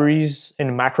JVM libraries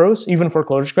in macros, even for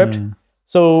ClojureScript.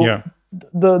 So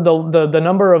the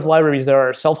number of libraries that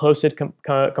are self-hosted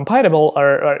compatible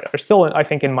are still, I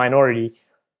think, in minority.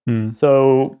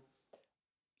 So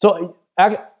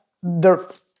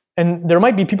there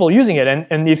might be people using it,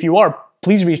 and if you are,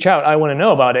 please reach out. I want to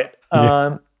know about it.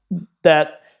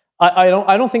 That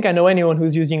I don't think I know anyone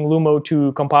who's using Lumo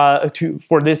to compile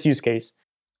for this use case.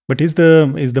 But is the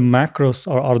macros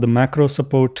or the macro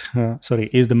support?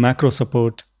 Is the macro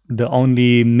support the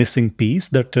only missing piece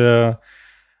that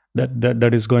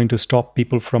is going to stop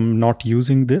people from not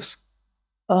using this?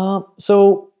 By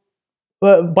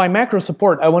macro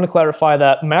support, I want to clarify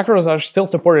that macros are still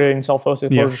supported in self-hosted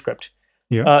ClojureScript.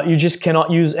 You just cannot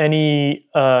use any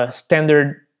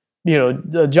standard,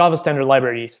 Java standard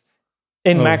libraries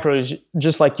in macros,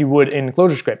 just like you would in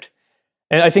ClojureScript.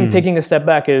 And I think taking a step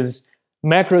back is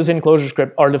macros in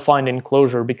ClojureScript are defined in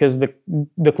Clojure because the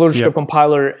ClojureScript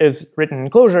compiler is written in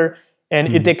Clojure,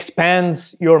 and it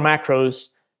expands your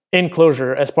macros in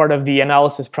Clojure as part of the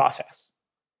analysis process.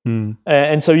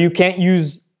 And so you can't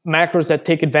use macros that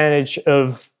take advantage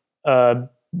of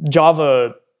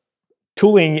Java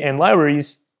tooling and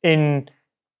libraries in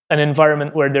an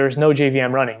environment where there's no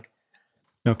JVM running.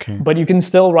 Okay. But you can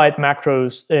still write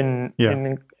macros in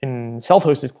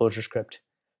self-hosted ClojureScript.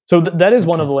 So that is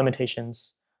one of the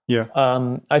limitations.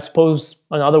 I suppose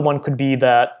another one could be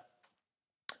that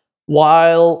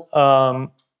while the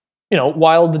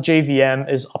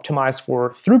JVM is optimized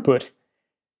for throughput,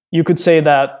 you could say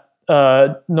that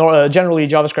generally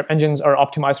JavaScript engines are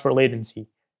optimized for latency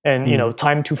and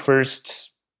time to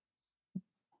first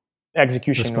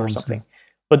execution or something.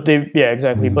 But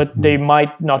but they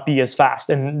might not be as fast,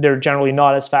 and they're generally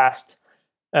not as fast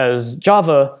as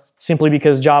Java, simply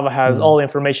because Java has all the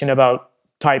information about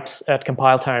types at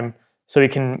compile time, so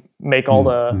it can make all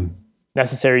the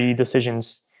necessary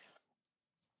decisions.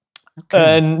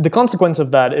 And the consequence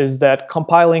of that is that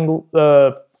compiling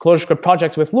ClojureScript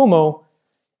projects with Lumo,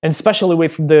 and especially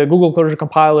with the Google Closure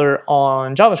compiler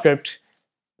on JavaScript,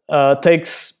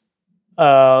 takes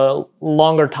a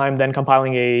longer time than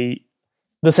compiling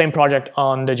the same project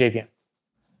on the JVM.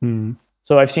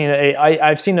 So I've seen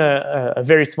a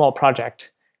very small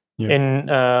project in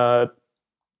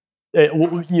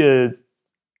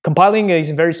compiling a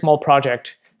very small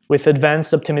project with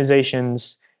advanced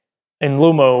optimizations in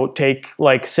Lumo take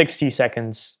like 60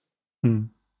 seconds,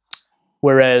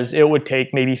 whereas it would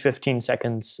take maybe 15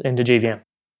 seconds in the JVM.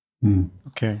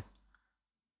 Okay.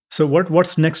 So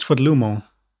what's next for Lumo?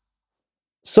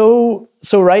 So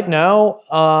right now,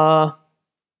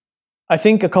 I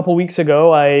think a couple weeks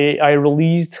ago, I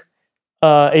released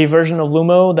a version of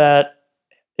Lumo that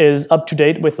is up to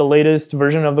date with the latest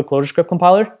version of the ClojureScript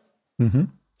compiler.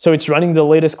 So it's running the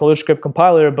latest ClojureScript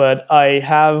compiler, but I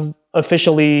have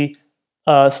officially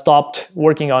stopped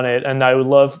working on it, and I would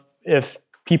love if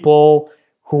people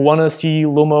who want to see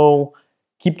Lumo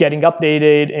keep getting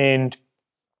updated and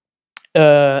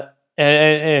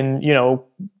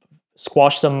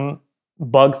squash some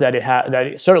bugs that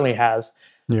it certainly has.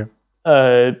 Yeah.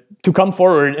 To come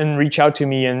forward and reach out to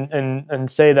me and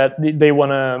say that they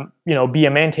want to be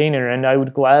a maintainer, and I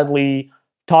would gladly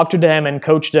talk to them and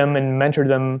coach them and mentor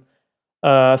them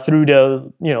through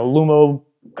the Lumo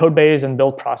code base and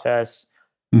build process,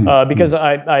 because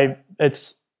I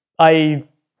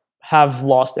have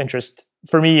lost interest.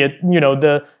 For me,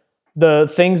 the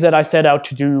things that I set out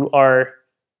to do are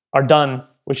done,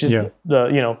 which is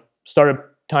the startup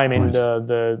time in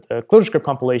the ClojureScript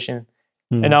compilation.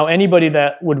 And now anybody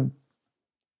that would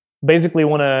basically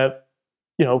want to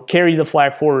carry the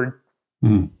flag forward,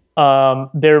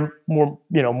 they're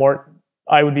more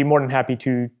I would be more than happy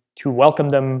to welcome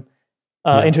them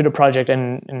into the project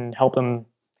and help them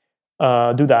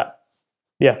do that.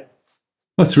 Yeah.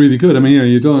 That's really good. I mean,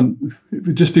 you don't,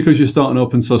 just because you start an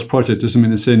open source project doesn't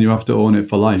mean it's saying you have to own it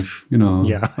for life,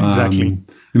 Yeah, exactly.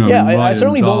 I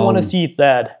certainly don't want to see it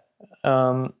bad.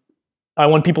 I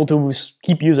want people to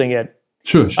keep using it.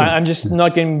 Sure. I'm just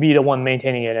not going to be the one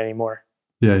maintaining it anymore.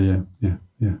 Yeah.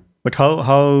 But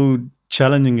how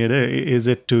challenging is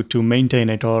it to maintain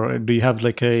it, or do you have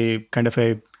like a kind of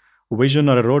a vision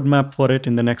or a roadmap for it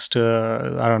in the next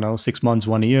 6 months,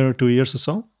 1 year, 2 years or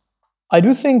so? I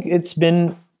do think it's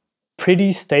been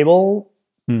pretty stable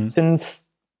since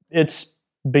its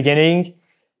beginning,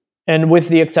 and with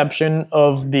the exception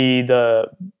of the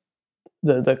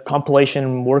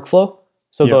compilation workflow.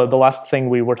 So the last thing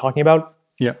we were talking about,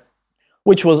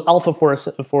 which was alpha for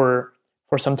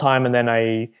some time, and then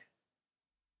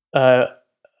Andrea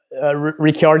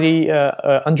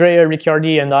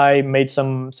Ricciardi and I made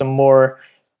some more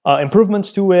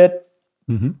improvements to it,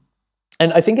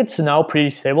 and I think it's now pretty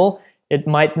stable. It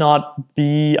might not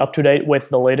be up to date with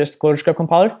the latest ClojureScript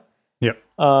compiler,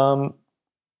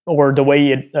 or the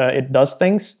way it does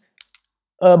things.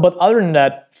 But other than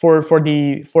that, for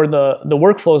the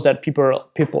workflows that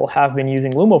people have been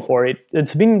using Lumo for,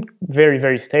 it's been very,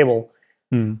 very stable.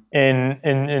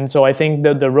 And so I think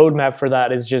that the roadmap for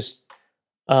that is just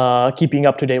keeping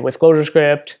up to date with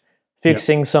ClojureScript,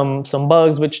 fixing some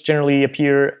bugs which generally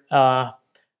appear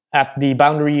at the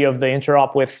boundary of the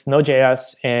interop with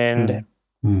Node.js, and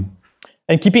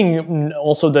keeping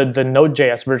also the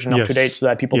Node.js version up to date so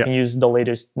that people can use the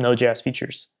latest Node.js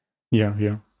features.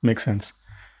 Yeah, makes sense.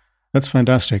 That's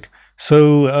fantastic.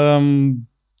 So,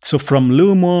 so from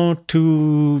Lumo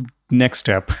to next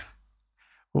step,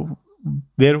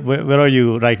 where are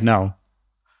you right now?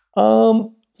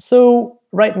 So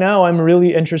right now I'm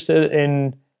really interested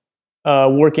in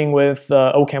working with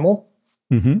OCaml.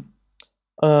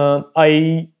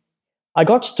 I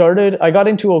got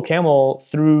into OCaml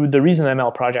through the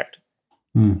ReasonML project,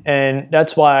 and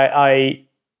that's why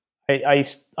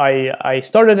I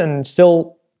started and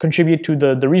still contribute to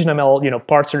the ReasonML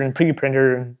parser and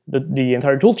preprinter and the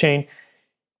entire toolchain,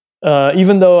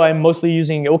 even though I'm mostly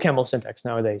using OCaml syntax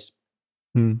nowadays.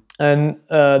 And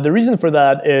the reason for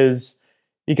that is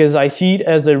because I see it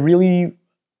as a really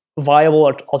viable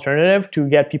alternative to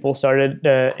get people started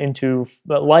into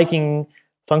liking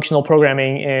functional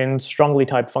programming and strongly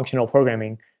typed functional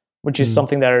programming, which is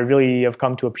something that I really have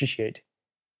come to appreciate.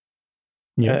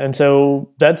 And so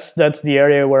that's the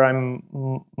area where I'm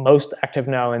most active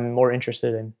now and more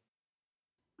interested in.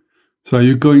 So are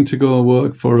you going to go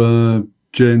work for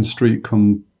Jane Street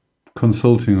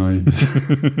Consulting? Are you?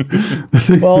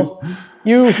 Well,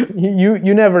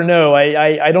 you never know.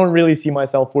 I don't really see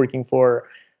myself working for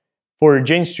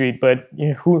Jane Street, but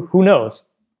who knows?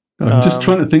 I'm just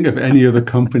trying to think of any other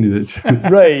company that.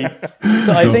 Right.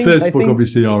 So I think Facebook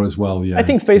obviously are as well. Yeah. I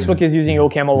think Facebook is using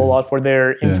OCaml a lot for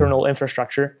their internal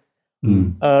infrastructure.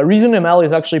 ReasonML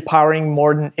is actually powering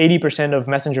more than 80% of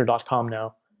Messenger.com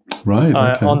now. Right.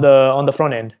 Okay. On the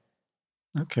front end.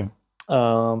 Okay.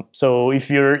 So if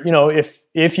you're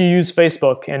if you use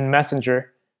Facebook and Messenger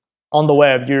on the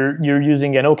web, you're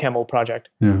using an OCaml project.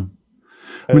 Yeah.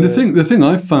 I mean, the thing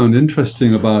I've found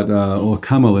interesting about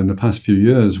OCaml in the past few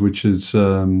years, which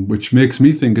makes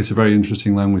me think it's a very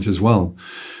interesting language as well,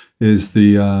 is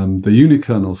the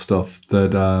unikernel stuff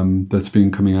that's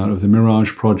been coming out of the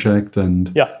Mirage project,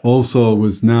 and also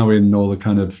was now in all the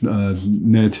kind of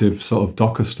native sort of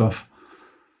Docker stuff.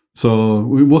 So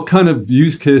what kind of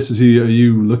use cases are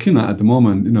you looking at the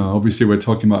moment? Obviously we're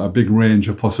talking about a big range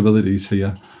of possibilities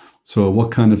here. So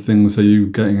what kind of things are you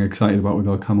getting excited about with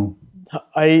OCaml?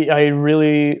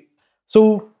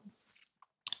 So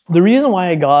the reason why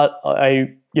I got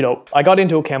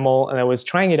into OCaml and I was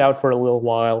trying it out for a little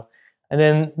while, and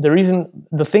then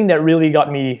the thing that really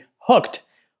got me hooked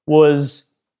was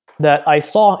that I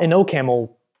saw in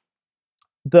OCaml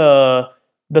the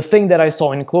thing that I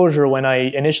saw in Clojure when I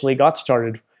initially got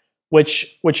started,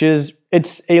 which is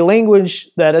it's a language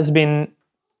that has been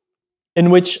in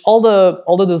which all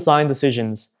the design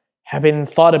decisions have been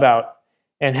thought about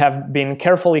and have been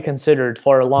carefully considered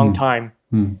for a long time.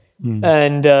 And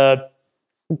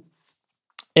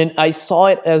I saw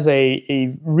it as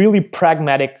a really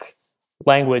pragmatic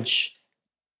language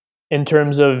in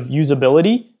terms of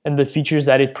usability and the features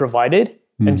that it provided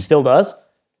and still does,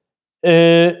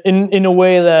 in a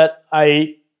way that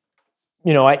I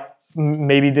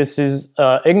maybe this is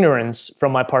ignorance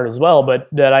from my part as well, but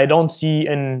that I don't see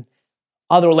in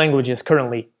other languages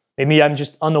currently. Maybe I'm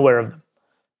just unaware of them.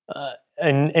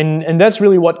 And that's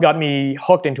really what got me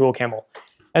hooked into OCaml.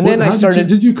 And then I started.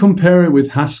 Did you compare it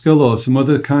with Haskell or some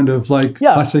other kind of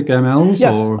classic MLs?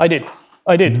 Yes, or? I did.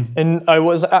 And I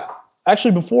was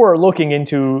actually, before looking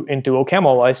into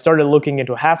OCaml, I started looking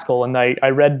into Haskell, and I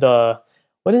read the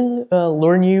what is it?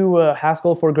 Learn You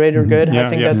Haskell for Greater Good. I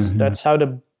think that's how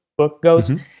the book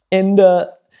goes. And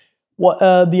what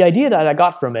the idea that I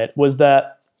got from it was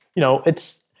that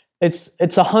it's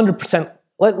 100%.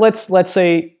 Let's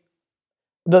say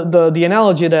the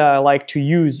analogy that I like to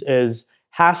use is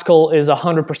Haskell is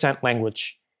 100%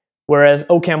 language, whereas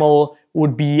OCaml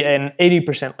would be an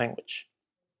 80% language.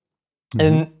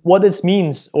 And what this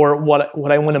means, or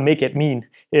what I want to make it mean,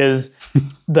 is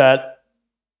that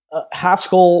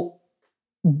Haskell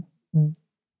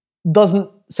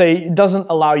doesn't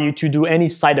allow you to do any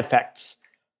side effects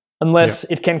unless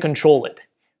it can control it.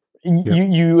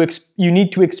 You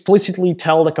need to explicitly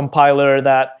tell the compiler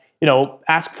that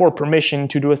ask for permission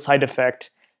to do a side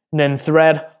effect, and then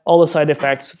thread all the side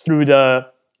effects through the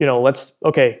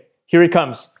here it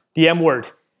comes, the M word,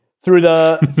 through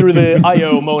the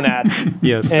IO monad.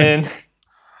 Yes. And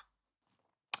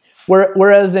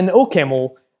whereas in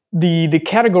OCaml, the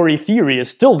category theory is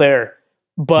still there,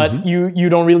 but you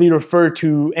don't really refer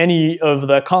to any of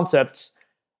the concepts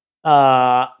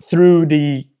through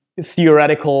the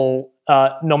theoretical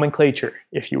nomenclature,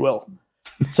 if you will.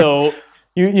 So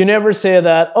you never say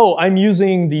that, I'm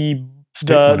using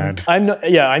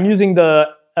I'm using the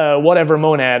whatever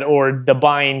monad or the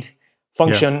bind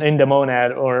function in the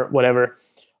monad or whatever.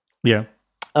 Yeah.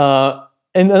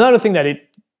 And another thing that it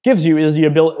gives you is the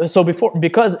ability. So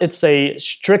because it's a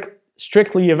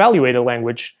strictly evaluated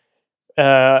language,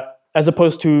 as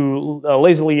opposed to a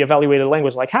lazily evaluated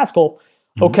language like Haskell,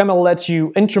 OCaml lets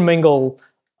you intermingle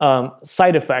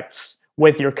side effects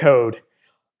with your code.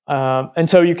 And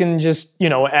so you can just,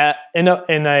 in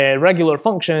a regular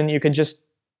function, you can just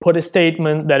put a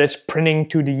statement that is printing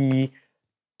to the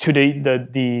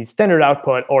standard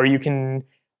output, or you can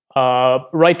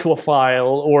write to a file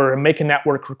or make a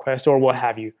network request or what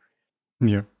have you.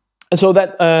 Yeah. And so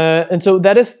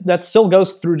that still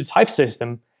goes through the type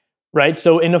system, right?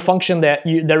 So in a function that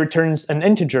returns an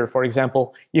integer, for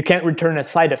example, you can't return a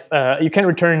side effect,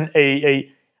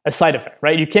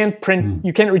 right? You can't print,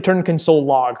 you can't return console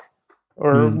log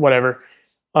or whatever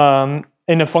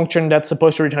in a function that's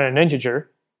supposed to return an integer.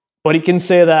 But you can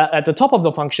say that at the top of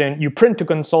the function, you print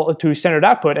to standard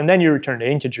output, and then you return the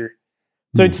integer.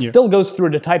 So it still goes through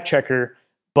the type checker,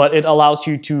 but it allows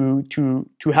you to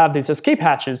have these escape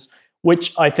hatches,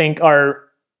 which I think are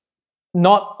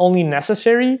not only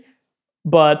necessary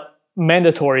but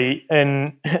mandatory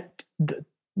in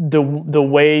the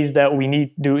ways that we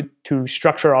need to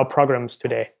structure our programs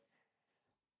today.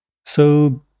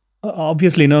 So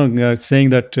obviously, saying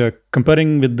that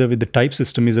comparing with the type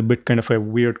system is a bit kind of a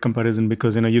weird comparison,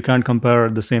 because you can't compare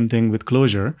the same thing with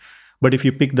Clojure. But if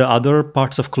you pick the other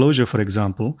parts of Clojure, for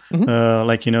example,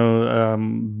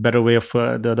 better way of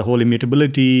the whole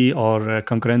immutability or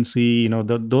concurrency,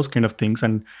 those kind of things,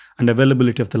 and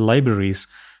availability of the libraries.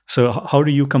 So how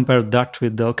do you compare that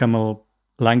with the OCaml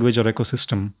language or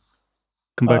ecosystem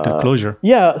compared to Clojure?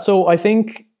 Yeah, so I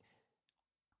think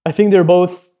they're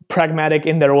both pragmatic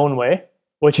in their own way,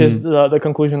 which is the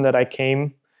conclusion that I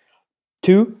came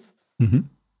to.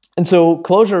 And so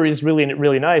Clojure is really,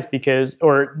 really nice because,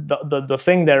 or the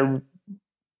thing that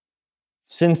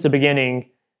since the beginning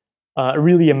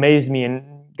really amazed me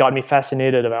and got me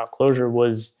fascinated about Clojure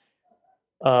was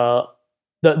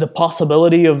the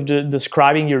possibility of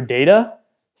describing your data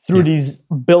through these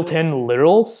built-in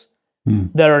literals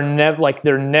that are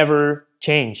they're never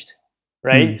changed,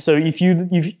 right? So if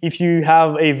you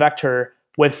have a vector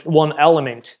with one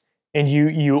element and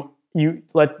you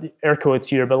let air quotes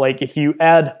here, but if you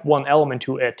add one element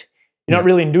to it, you're not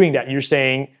really doing that. You're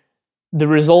saying the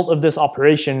result of this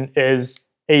operation is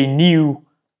a new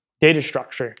data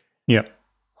structure. Yeah.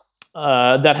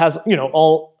 That has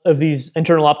all of these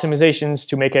internal optimizations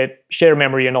to make it share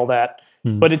memory and all that,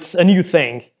 but it's a new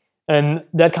thing, and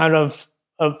that kind of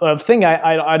a thing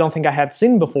I don't think I had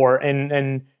seen before,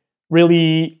 and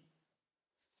really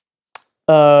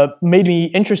made me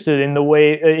interested in the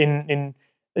way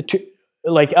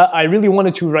I really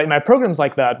wanted to write my programs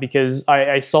like that, because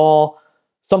I saw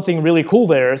something really cool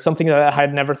there, something that I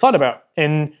had never thought about.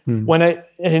 And when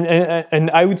and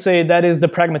I would say that is the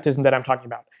pragmatism that I'm talking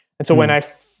about. And so when I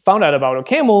found out about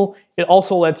OCaml, it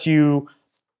also lets you,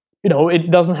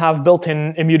 it doesn't have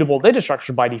built-in immutable data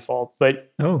structure by default, but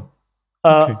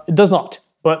it does not.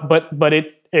 But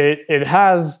it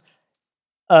has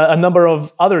a number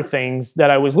of other things that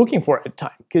I was looking for at the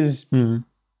time. Because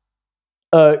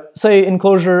say in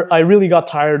Clojure, I really got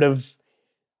tired of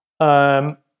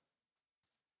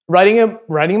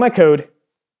writing my code,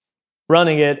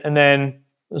 running it, and then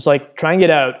it's like trying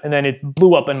it out, and then it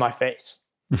blew up in my face.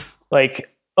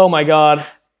 Like, oh my God,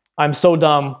 I'm so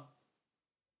dumb.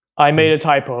 I made a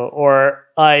typo, or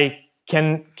I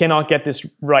cannot get this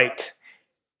right.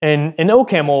 And in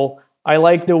OCaml, I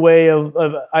like the way of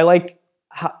I like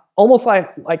almost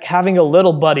like having a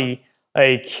little buddy,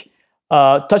 like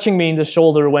touching me in the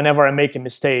shoulder whenever I make a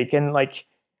mistake, and like,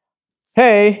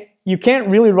 hey, you can't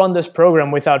really run this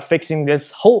program without fixing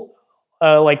this whole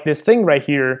this thing right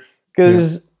here,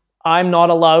 because I'm not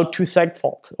allowed to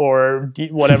segfault, or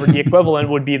whatever the equivalent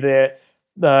would be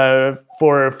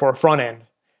for front end,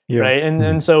 right?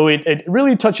 And so it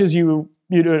really touches you.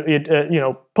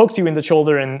 It pokes you in the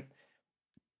shoulder and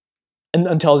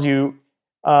tells you,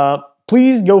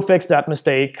 please go fix that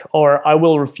mistake, or I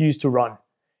will refuse to run.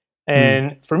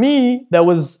 And for me, that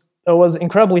was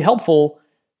incredibly helpful,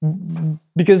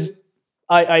 because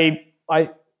I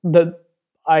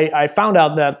found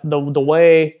out that the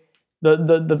way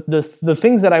the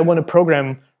things that I want to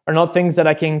program are not things that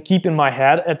I can keep in my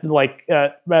head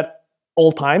at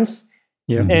all times.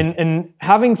 And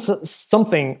having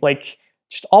something like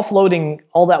just offloading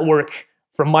all that work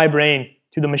from my brain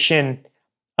to the machine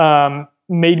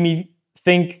made me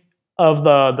think of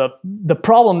the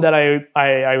problem that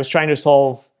I was trying to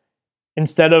solve,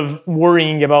 instead of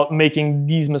worrying about making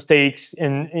these mistakes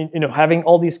and having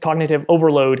all these cognitive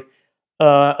overload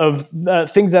of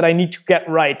things that I need to get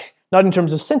right. Not in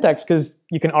terms of syntax, because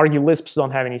you can argue Lisps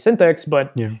don't have any syntax,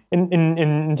 but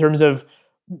in terms of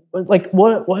like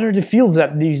what are the fields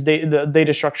that the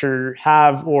data structure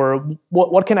have, or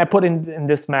what can I put in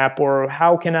this map, or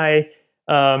how can I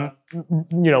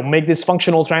make this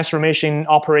functional transformation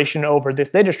operation over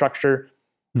this data structure.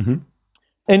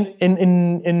 And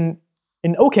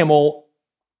in OCaml,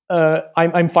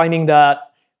 I'm finding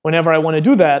that whenever I want to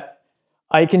do that,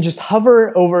 I can just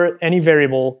hover over any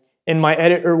variable, and my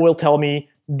editor will tell me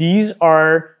these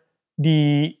are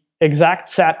the exact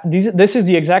set. This is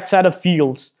the exact set of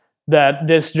fields that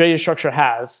this data structure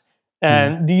has,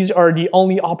 and these are the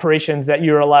only operations that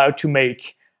you're allowed to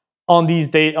make on these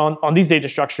data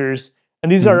structures,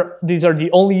 and these are the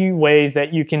only ways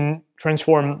that you can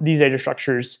transform these data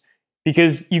structures,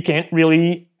 because you can't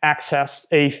really access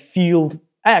a field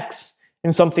X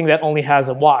in something that only has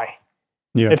a Y.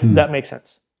 If that makes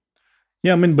sense.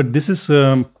 Yeah, I mean, but this is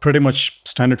pretty much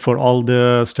standard for all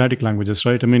the static languages,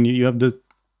 right? I mean, you have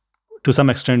to some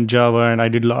extent Java, and I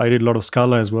did a lot of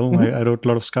Scala as well. I wrote a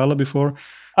lot of Scala before.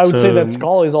 I would say that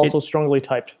Scala is also strongly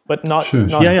typed, but not of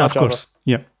Java. Course.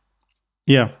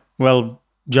 Yeah. Well,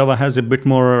 Java has a bit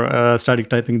more static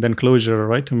typing than Clojure,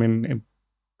 right? I mean,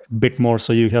 a bit more,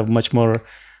 so you have much more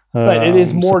right. It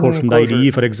is more support than from Clojure. the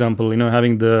IDE, for example,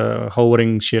 having the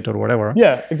hovering shit or whatever.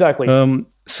 Yeah, exactly.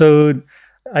 So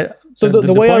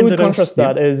the way I would contrast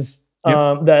that is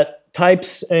that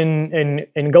types in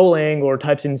Golang or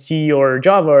types in C or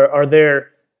Java are there,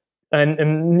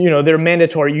 and they're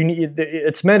mandatory.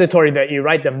 It's mandatory that you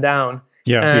write them down.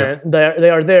 They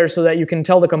are there so that you can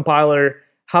tell the compiler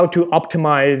how to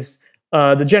optimize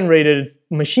the generated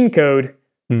machine code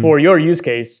for your use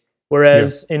case.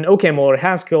 Whereas in OCaml or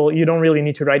Haskell, you don't really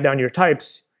need to write down your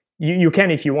types. You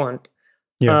can if you want.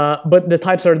 But the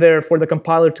types are there for the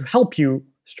compiler to help you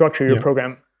structure your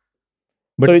program.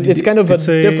 But so it's kind of a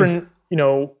different,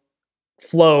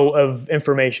 flow of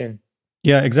information.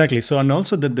 Yeah, exactly. So, and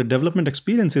also the development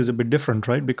experience is a bit different,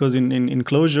 right? Because in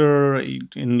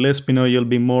Clojure, in Lisp, you'll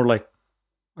be more like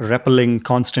rappelling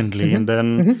constantly, and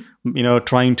then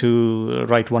trying to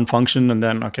write one function and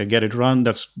then get it run.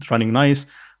 That's running nice,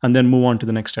 and then move on to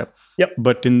the next step.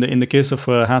 But in the case of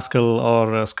Haskell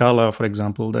or Scala, for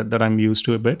example, that I'm used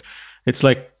to a bit, it's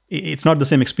like it's not the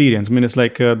same experience. I mean, it's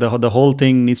like the whole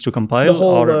thing needs to compile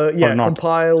or not.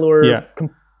 Compile or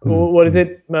what is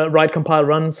it? Write, compile,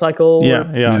 run cycle.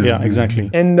 Yeah, exactly.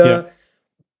 And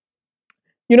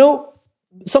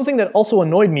something that also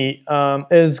annoyed me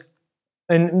is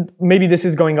and maybe this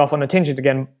is going off on a tangent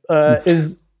again,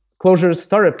 is Clojure's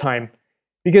startup time,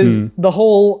 because the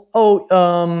whole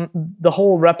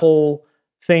REPL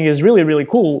thing is really, really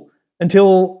cool I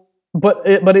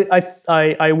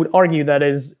would argue that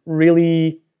is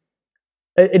really,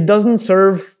 it doesn't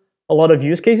serve a lot of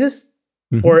use cases,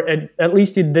 or at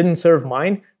least it didn't serve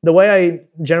mine. The way I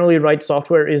generally write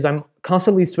software is I'm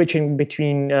constantly switching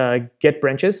between Git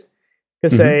branches.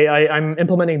 Because say I'm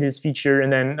implementing this feature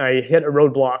and then I hit a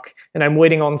roadblock and I'm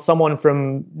waiting on someone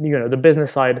from the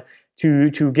business side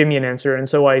to give me an answer, and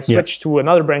so I switch to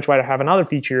another branch where I have another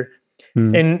feature,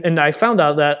 and I found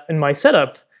out that in my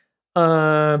setup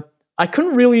I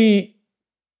couldn't really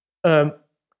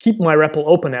keep my REPL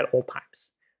open at all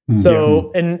times.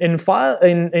 So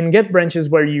in Git branches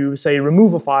where you say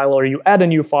remove a file or you add a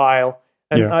new file,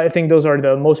 and I think those are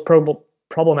the most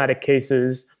problematic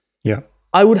cases.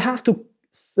 I would have to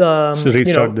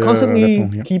constantly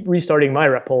REPL, keep restarting my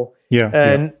REPL.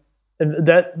 And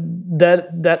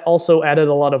that also added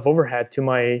a lot of overhead to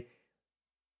my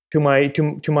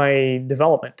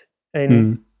development.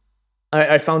 And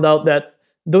I found out that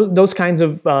those kinds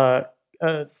of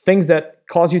things that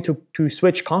cause you to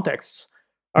switch contexts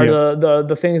are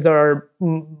the things that are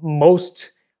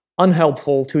most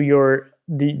unhelpful to your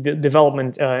the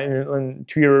development and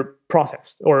to your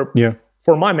process, or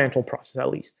for my mental process at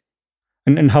least.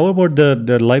 And how about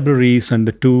the libraries and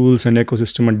the tools and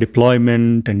ecosystem and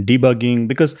deployment and debugging?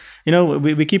 Because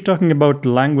we keep talking about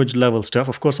language level stuff.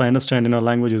 Of course, I understand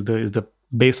language is the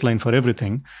baseline for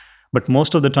everything, but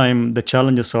most of the time the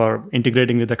challenges are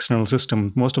integrating with external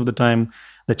system. Most of the time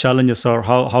the challenges are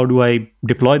how do I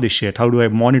deploy this shit? How do I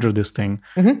monitor this thing?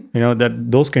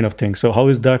 Those kind of things. So how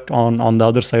is that on the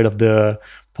other side of the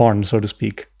pond, so to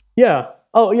speak?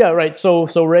 Right.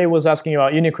 So Ray was asking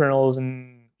about unikernels and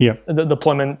the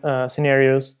deployment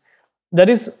scenarios. That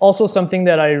is also something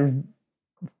that I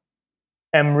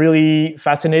am really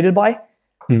fascinated by.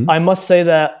 I must say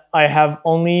that I have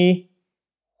only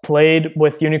played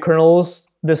with unikernels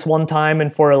this one time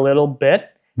and for a little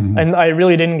bit, and I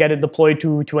really didn't get it deployed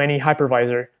to any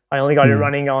hypervisor. I only got it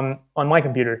running on my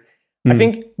computer. I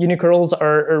think unikernels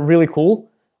are really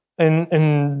cool,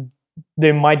 and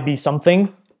they might be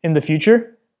something in the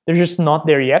future. They're just not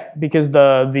there yet because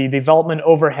the development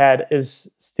overhead is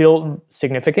still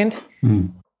significant.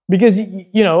 Because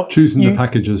choosing the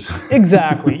packages.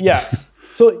 Exactly. Yes.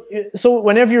 So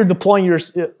whenever you're deploying your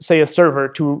a server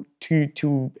to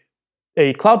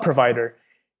a cloud provider,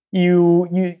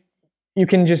 you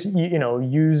can just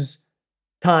use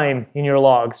time in your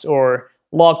logs, or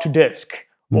log to disk,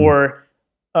 or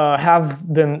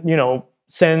have them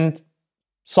send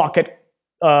socket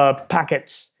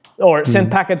packets, or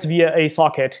send packets via a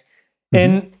socket.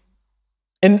 And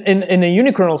in a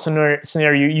unikernel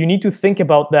scenario, you need to think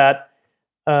about that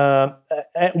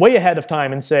way ahead of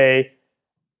time and say,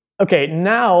 okay,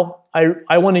 now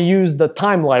I want to use the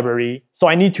time library, so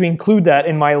I need to include that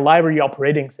in my library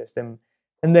operating system.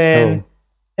 And then,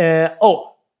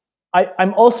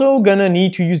 I'm also gonna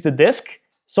need to use the disk,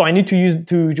 so I need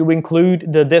to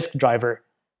include the disk driver.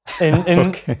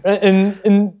 And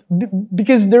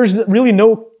because there's really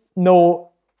no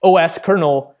OS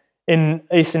kernel in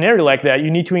a scenario like that,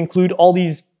 you need to include all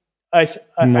these. I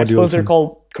suppose they're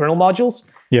called kernel modules.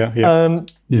 I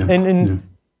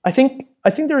think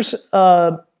there's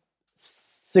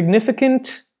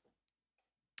significant,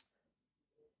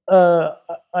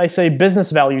 I say,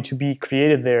 business value to be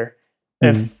created there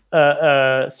if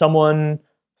someone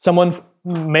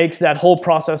makes that whole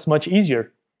process much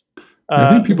easier. I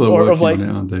think people are working on it,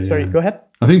 aren't they? Sorry, go ahead.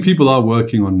 I think people are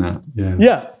working on that.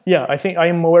 Yeah. I think I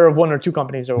am aware of 1 or 2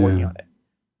 companies that are working on it.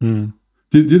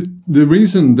 The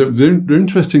reason, the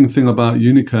interesting thing about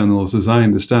unikernels, as I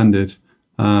understand it,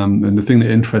 and the thing that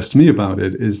interests me about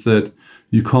it, is that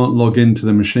you can't log into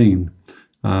the machine.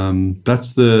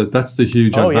 That's the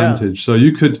huge advantage. So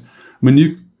you could,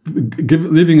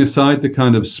 leaving aside the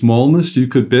kind of smallness, you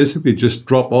could basically just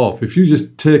drop off. If you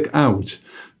just take out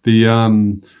the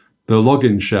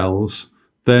login shells,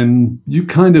 then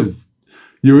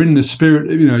you're in the spirit,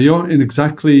 you aren't in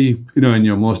exactly, in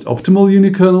your most optimal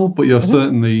unikernel, but you're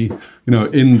certainly,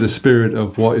 in the spirit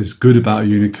of what is good about a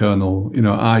unikernel,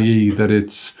 i.e. that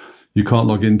you can't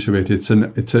log into it.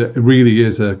 It really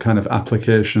is a kind of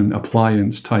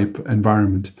appliance type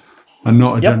environment, and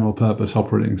not a general purpose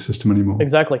operating system anymore.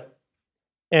 Exactly.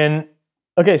 And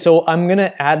okay, so I'm going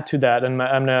to add to that, and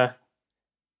I'm going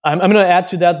to add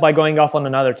to that by going off on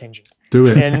another tangent. Do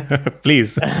it.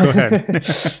 Please, go ahead.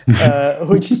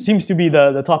 Which seems to be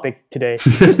the topic today.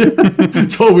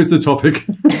 It's always the topic.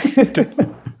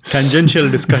 Tangential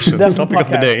discussions. That's Topic of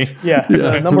the podcast. day. Yeah,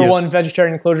 Yeah. number Yes. one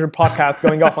vegetarian closure podcast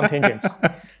going off on tangents.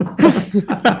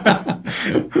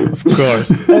 Of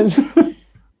course.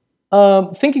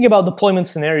 And thinking about deployment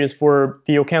scenarios for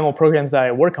the OCaml programs that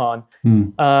I work on,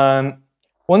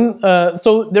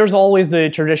 so there's always the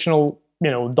traditional,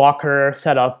 Docker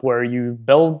setup where you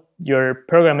build your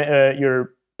program,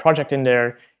 your project in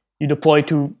there, you deploy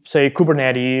to, say,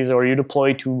 Kubernetes, or you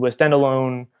deploy to a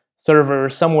standalone server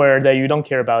somewhere that you don't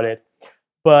care about it.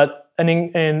 But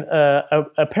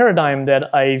a paradigm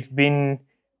that I've been,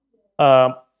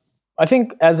 I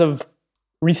think, as of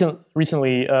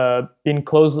recently, been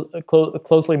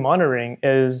closely monitoring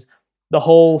is the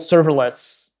whole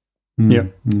serverless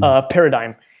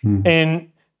paradigm. And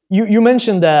you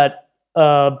mentioned that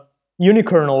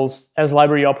unikernels as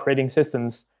library operating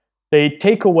systems, they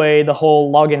take away the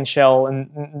whole login shell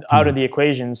and out of the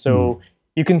equation. So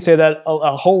you can say that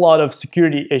a whole lot of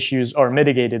security issues are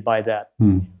mitigated by that.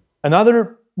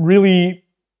 Another really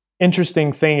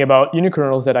interesting thing about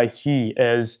unikernels that I see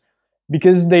is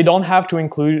because they don't have to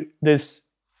include this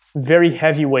very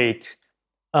heavyweight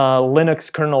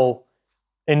Linux kernel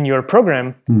in your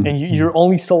program, and you're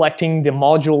only selecting the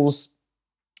modules,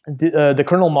 the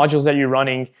kernel modules that you're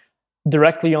running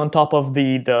directly on top of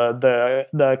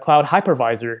the cloud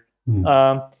hypervisor.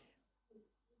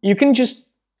 You can just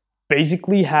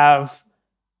basically have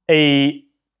a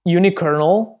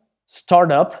unikernel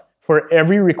startup for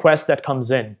every request that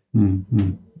comes in,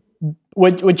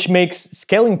 which makes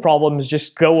scaling problems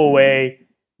just go away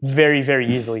very, very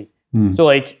easily. So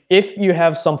like if you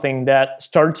have something that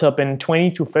starts up in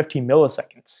 20 to 50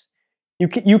 milliseconds,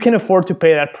 you can afford to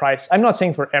pay that price. I'm not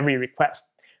saying for every request,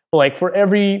 but like for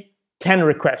every 10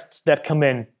 requests that come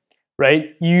in,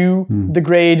 right? You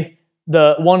degrade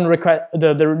the one request,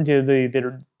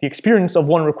 the experience of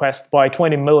one request by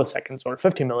 20 milliseconds or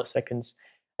 50 milliseconds,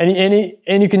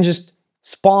 and you can just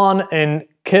spawn and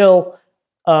kill.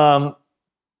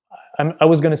 I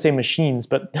was going to say machines,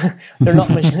 but they're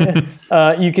not machines.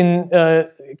 You can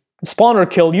spawn or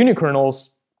kill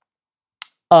unikernels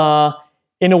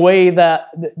in a way that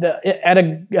at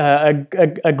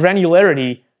a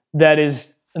granularity that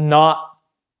is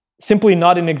simply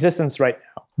not in existence right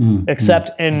now, except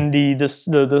in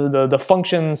the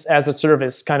functions as a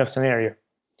service kind of scenario.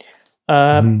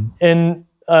 And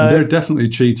they're definitely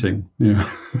cheating. Yeah.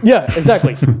 Yeah,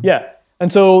 exactly. Yeah.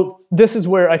 And so this is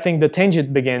where I think the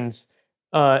tangent begins.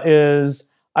 Is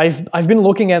I've been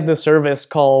looking at this service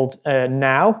called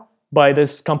Now by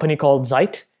this company called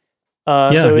Zeit.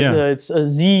 It's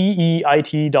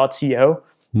zeit.co,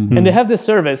 and they have this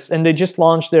service, and they just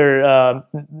launched their 2.0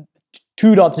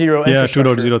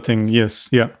 2.0 thing. Yes.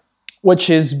 Yeah. Which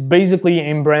is basically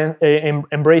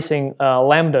embracing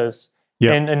lambdas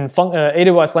and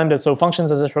AWS lambdas, so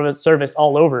functions as a service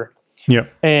all over. Yeah.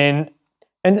 And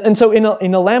so in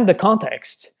a lambda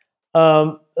context,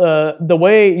 the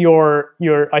way your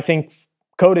I think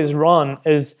code is run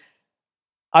is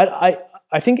I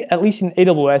think at least in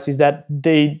AWS is that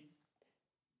they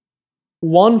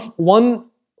one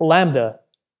lambda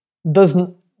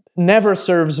never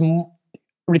serves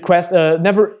request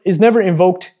is never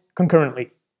invoked concurrently.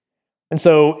 And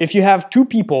so if you have two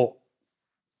people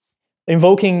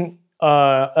invoking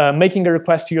making a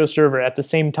request to your server at the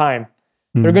same time,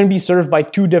 they're going to be served by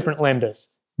two different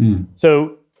lambdas.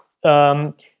 So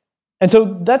and so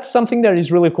that's something that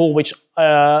is really cool, which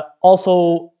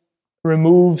also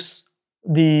removes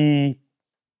the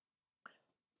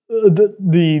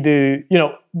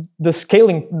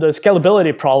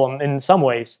scalability problem in some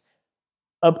ways.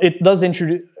 It does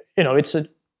introduce, it's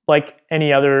like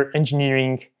any other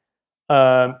engineering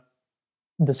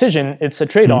decision. It's a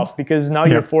trade-off because now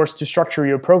you're forced to structure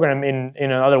your program in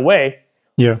another way.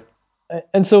 Yeah.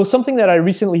 And so something that I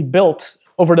recently built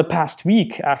over the past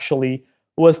week actually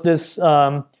was this.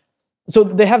 So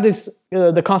they have this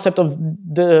the concept of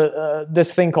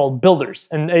this thing called builders,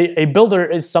 and a builder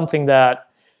is something that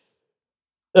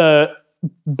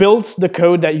builds the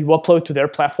code that you upload to their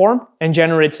platform and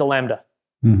generates a lambda.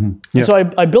 And so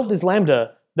I built this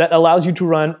lambda that allows you to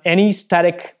run any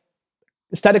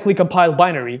statically compiled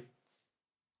binary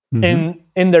in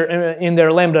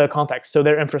their lambda context, so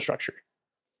their infrastructure.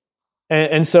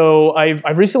 And so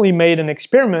I've recently made an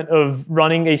experiment of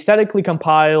running a statically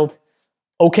compiled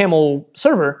OCaml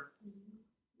server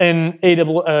and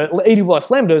AWS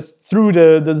lambdas through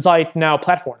the Zeit Now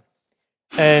platform.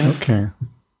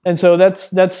 And so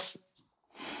that's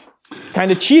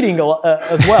kind of cheating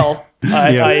as well.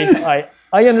 I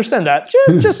understand that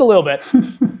just a little bit.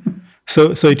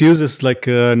 So it uses like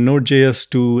Node.js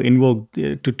to invoke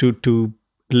to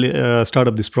start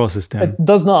up this process then? It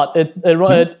does not. It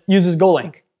uses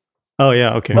Golang. Oh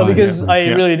yeah, okay. But because I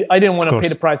didn't want to pay course.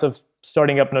 the price of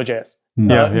starting up Node.js.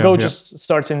 Go just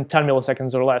starts in 10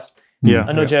 milliseconds or less. Yeah.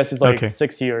 And Node.js is like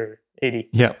 60 or 80.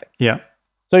 Yeah. Something. Yeah.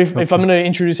 So if I'm going to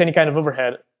introduce any kind of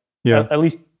overhead, at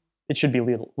least it should be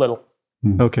little.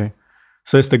 Okay.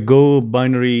 So it's the Go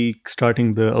binary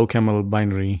starting the OCaml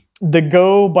binary. The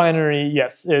Go binary,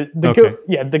 yes.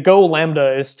 The Go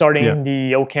Lambda is starting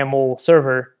the OCaml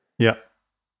server. Yeah.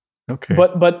 Okay.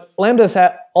 But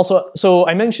Lambdas also, so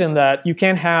I mentioned that you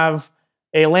can have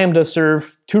a Lambda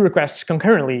serve 2 requests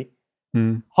concurrently.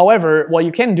 However, what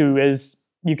you can do is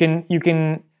you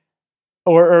can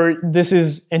or this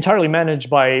is entirely managed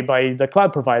by the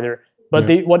cloud provider. But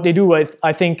what they do,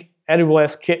 I think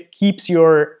AWS keeps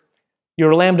your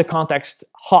Lambda context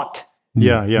hot.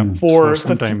 For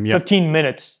 15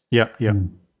 minutes. Yeah.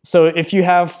 So if you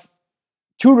have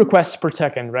 2 requests per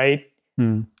second, right?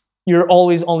 You're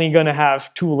always only going to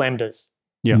have 2 Lambdas.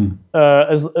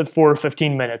 For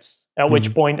 15 minutes. At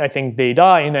which point I think they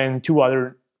die, and then 2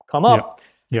 other come up.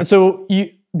 And so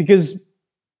because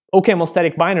OCaml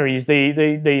static binaries,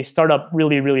 they start up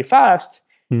really, really fast.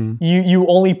 You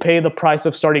only pay the price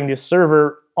of starting this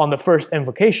server on the first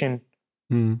invocation.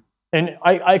 And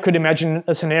I could imagine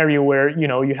a scenario where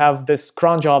you have this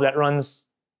cron job that runs,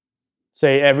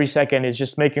 say, every second is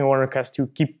just making one request to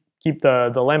keep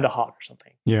the Lambda hot or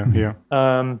something.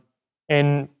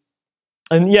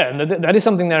 That is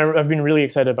something that I've been really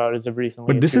excited about as of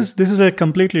recently. But this is a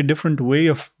completely different way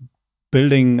of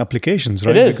building applications,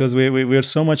 right? It is. Because we are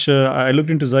so much. I looked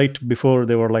into Zeit before.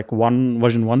 They were like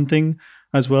version 1 thing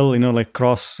as well. Like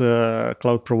cross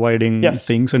cloud providing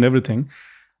things and everything.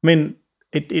 I mean,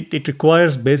 it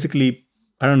requires basically,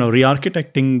 I don't know,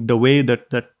 re-architecting the way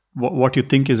that what you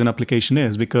think is an application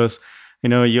is, because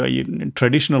you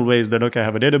traditional ways that, okay, I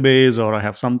have a database or I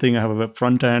have something, I have a web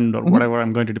front end or whatever,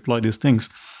 I'm going to deploy these things.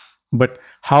 But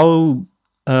how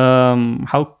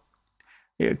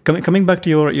coming back to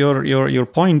your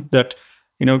point that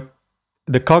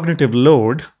the cognitive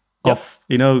load of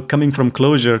coming from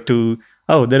Clojure to,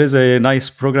 oh, there is a nice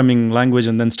programming language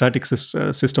and then static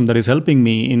system that is helping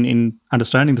me in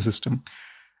understanding the system.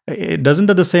 Doesn't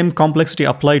the same complexity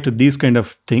apply to these kind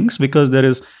of things? Because there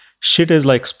is shit is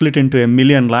like split into a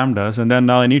million lambdas, and then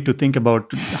now I need to think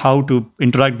about how to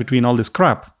interact between all this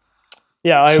crap.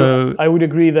 Yeah, I would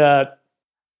agree that.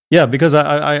 Yeah, because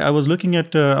I was looking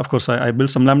at, of course, I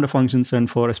built some Lambda functions and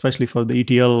especially for the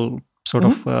ETL sort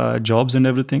of jobs and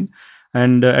everything.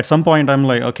 And at some point, I'm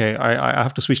like, okay, I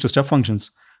have to switch to step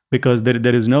functions, because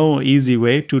there is no easy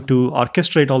way to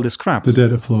orchestrate all this crap. The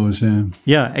data flows, yeah.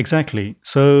 Yeah, exactly.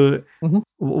 So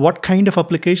what kind of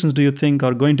applications do you think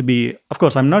are going to be, of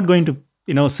course, I'm not going to,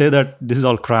 say that this is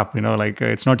all crap, like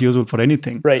it's not useful for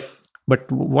anything. Right. But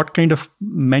what kind of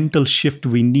mental shift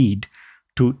we need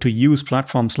to use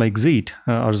platforms like Zeit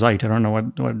or Zeit? I don't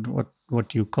know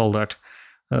what you call that.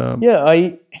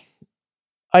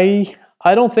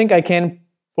 I don't think I can,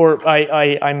 or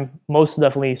I'm most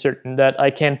definitely certain that I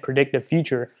can predict the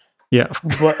future. Yeah.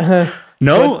 But,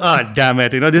 no? Damn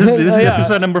it. This is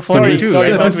episode number 42.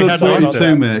 Sorry, I thought we had the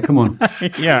answers. Mate. Come on.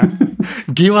 Yeah.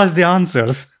 Give us the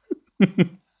answers.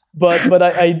 But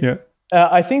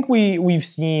I think we've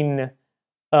seen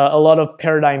a lot of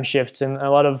paradigm shifts and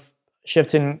a lot of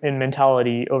shifts in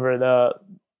mentality over the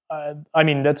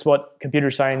that's what computer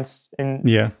science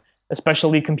and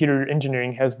especially computer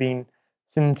engineering has been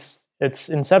since its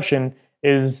inception,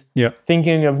 is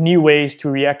thinking of new ways to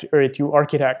react or to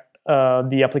architect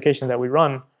the application that we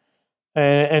run.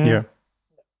 And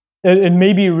it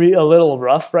may be a little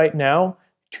rough right now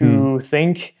to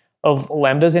think of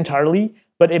lambdas entirely,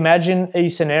 but imagine a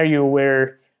scenario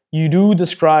where you do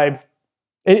describe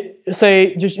it,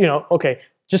 say,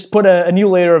 just put a new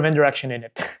layer of indirection in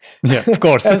it. Yeah, of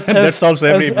course. That solves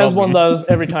every problem. As one does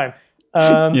every time.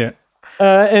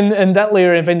 And that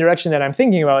layer of indirection that I'm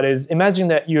thinking about is, imagine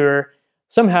that you're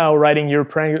somehow writing your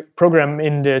program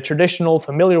in the traditional,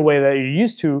 familiar way that you're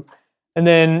used to, and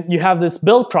then you have this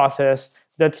build process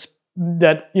that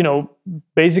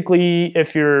basically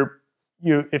if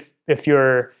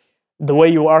the way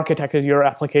you architected your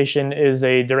application is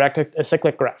a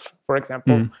cyclic graph, for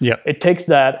example. It takes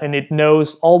that and it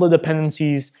knows all the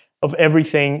dependencies of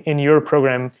everything in your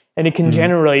program, and it can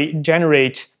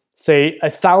generate, say,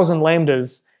 1,000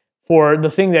 lambdas for the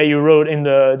thing that you wrote in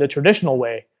the traditional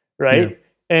way, right?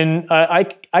 And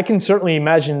I can certainly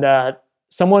imagine that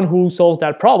someone who solves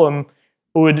that problem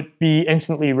would be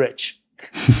instantly rich.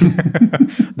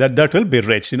 that will be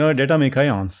rich, data make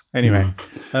ions anyway.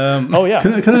 Can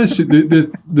I ask you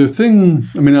the thing?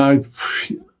 I mean,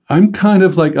 I'm kind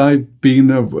of like, I've been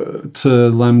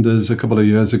to Lambdas a couple of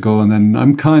years ago, and then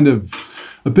I'm kind of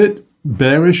a bit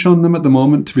bearish on them at the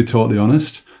moment, to be totally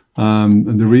honest.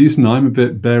 And the reason I'm a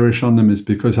bit bearish on them is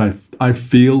because I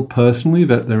feel personally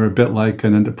that they're a bit like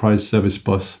an enterprise service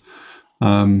bus,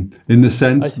 in the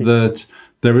sense that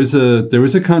there is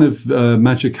a kind of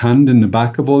magic hand in the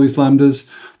back of all these Lambdas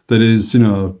that is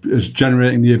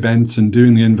generating the events and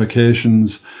doing the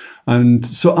invocations, and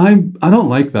so I don't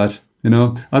like that. I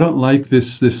don't like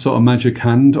this sort of magic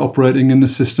hand operating in the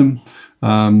system.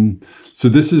 So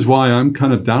this is why I'm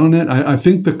kind of down on it. I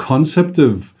think the concept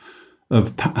of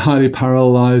highly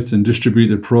parallelized and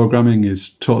distributed programming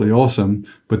is totally awesome,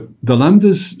 but the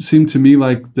Lambdas seem to me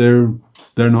like they're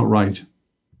not right.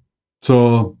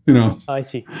 So, I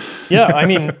see. Yeah, I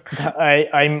mean,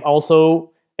 I'm also.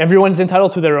 Everyone's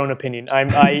entitled to their own opinion. I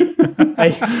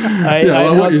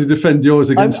want you to defend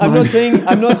yours against mine.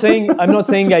 I'm not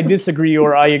saying I disagree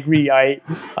or I agree. I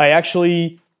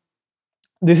actually,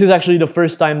 this is actually the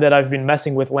first time that I've been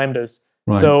messing with Lambdas.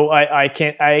 Right. So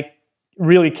I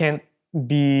really can't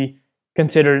be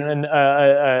considered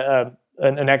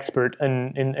an expert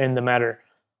in the matter.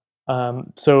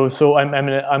 So I'm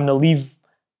gonna leave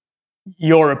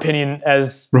your opinion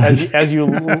as you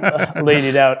laid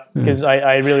it out, because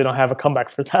I really don't have a comeback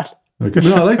for that. Okay.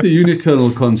 No, I like the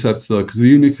unikernel concepts though, because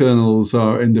the unikernels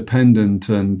are independent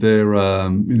and they're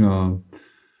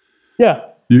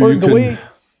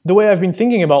the way I've been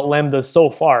thinking about Lambdas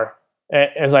so far,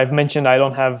 as I've mentioned, I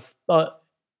don't have I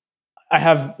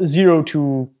have zero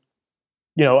to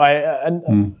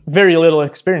very little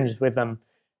experience with them,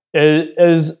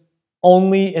 is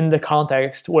only in the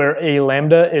context where a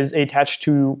Lambda is attached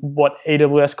to what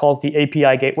AWS calls the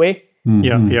API gateway,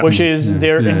 which is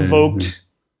they're invoked.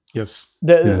 Yes.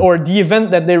 Or the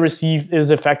event that they receive is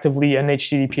effectively an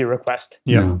HTTP request.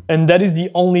 Yeah. And that is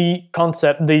the only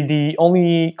concept, the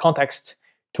only context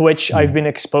to which I've been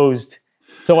exposed.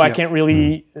 So I can't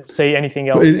really say anything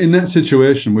else. But in that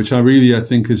situation, which I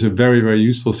think is a very, very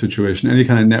useful situation, any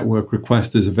kind of network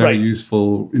request is a very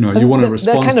useful, you want to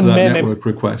respond to that network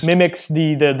request. Mimics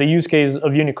the use case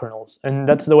of unikernels. And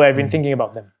that's the way I've been thinking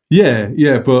about them.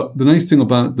 Yeah. But the nice thing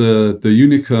about the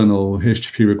unikernel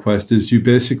HTTP request is you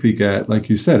basically get, like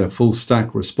you said, a full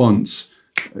stack response,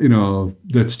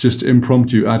 that's just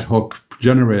impromptu, ad hoc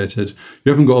generated.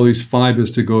 You haven't got all these fibers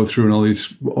to go through and all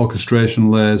these orchestration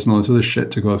layers and all this other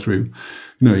shit to go through.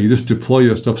 You just deploy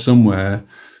your stuff somewhere.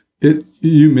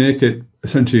 You make it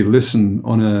essentially listen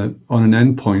on an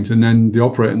endpoint, and then the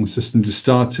operating system just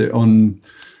starts it on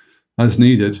as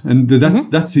needed. And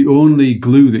that's the only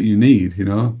glue that you need.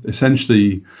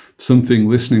 Essentially something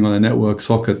listening on a network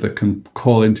socket that can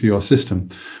call into your system,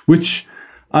 which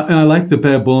I like the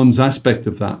bare bones aspect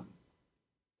of that.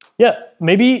 Yeah,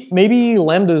 maybe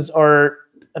Lambdas are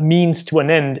a means to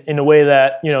an end, in a way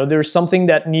that there's something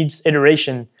that needs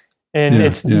iteration,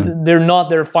 and they're not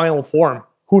their final form.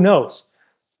 Who knows?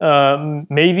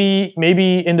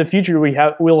 Maybe in the future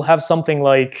we'll have something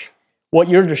like what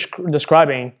you're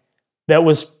describing, that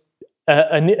was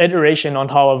an iteration on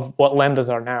top of what Lambdas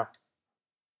are now.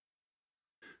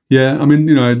 Yeah, I mean,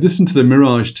 I listened to the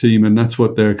Mirage team, and that's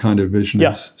what their kind of vision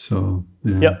is. So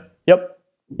Yep.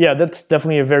 Yeah, that's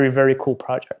definitely a very, very cool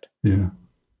project. Yeah.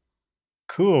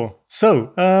 Cool.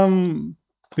 So,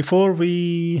 before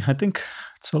I think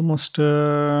it's almost,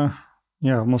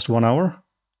 almost 1 hour.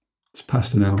 It's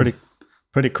past an hour.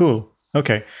 Pretty cool.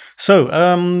 Okay. So,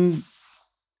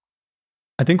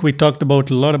 I think we talked a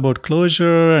lot about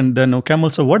Clojure and then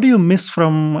OCaml. So, what do you miss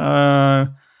from,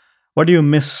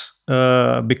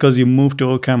 because you moved to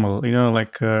OCaml,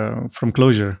 from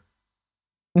Clojure?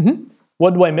 Mm-hmm.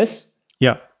 What do I miss?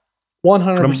 Yeah.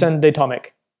 100%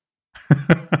 Datomic.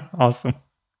 Awesome.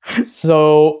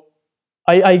 So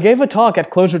I gave a talk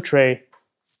at Clojure Tray.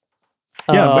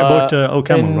 About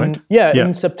OCaml, right? Yeah,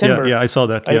 in September. Yeah, I saw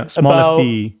that. Small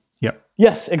FP. Yeah.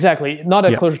 Yes, exactly. Not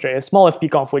at Clojure Tray. A small FP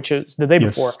conf, which is the day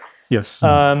before. Yes.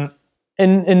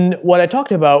 And what I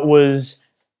talked about was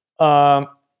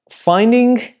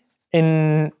finding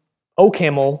in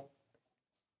OCaml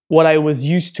what I was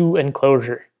used to in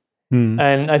Clojure.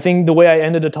 And I think the way I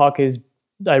ended the talk is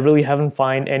I really haven't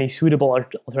found any suitable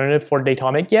alternative for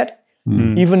Datomic yet,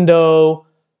 even though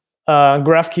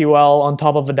GraphQL on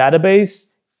top of a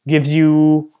database gives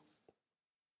you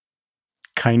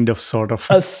kind of, sort of,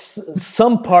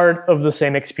 some part of the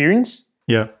same experience.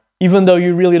 Yeah. Even though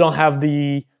you really don't have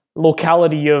the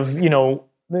locality of,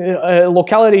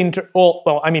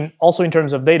 also in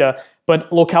terms of data,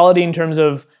 but locality in terms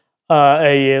of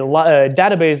a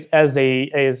database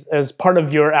as part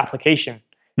of your application,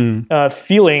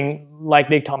 feeling like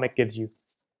Datomic gives you.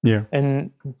 Yeah.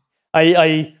 And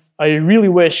I really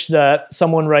wish that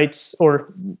someone writes, or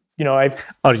I've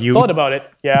Or you? thought about it.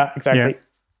 Yeah, exactly.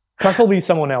 Preferably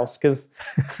someone else, because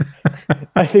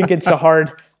I think it's a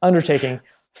hard undertaking.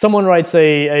 Someone writes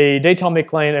a Datomic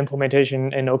client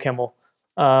implementation in OCaml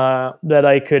that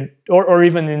I could, or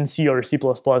even in C or C++,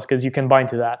 because you can bind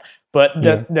to that. But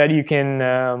that you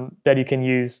can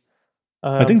use.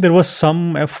 I think there was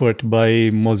some effort by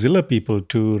Mozilla people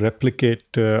to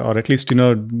replicate, or at least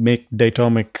make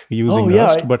Datomic using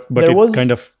Rust, but it kind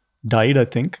of died, I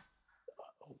think.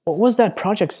 What was that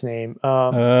project's name?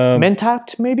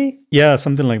 Mentat, maybe? Yeah,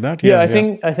 something like that. I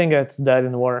think that's dead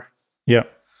in the water. Yeah,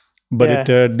 but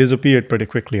it disappeared pretty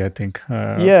quickly, I think.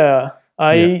 I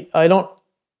don't.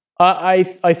 I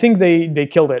think they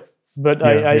killed it, but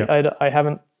I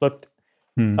haven't looked.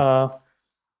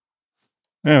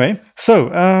 Anyway, so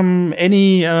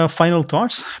any final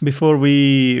thoughts before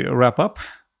we wrap up?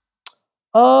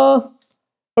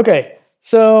 Okay,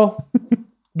 so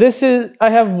I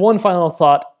have one final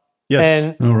thought.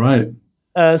 Yes. And, all right.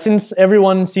 Since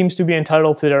everyone seems to be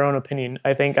entitled to their own opinion,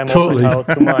 I think I'm also entitled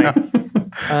to mine.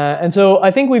 And so I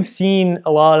think we've seen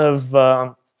a lot of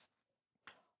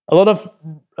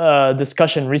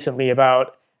discussion recently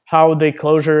about how the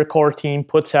Clojure core team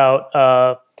puts out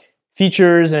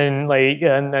features and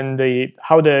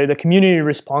how the community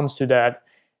responds to that.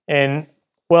 And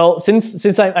well,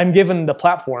 since I'm given the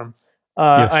platform,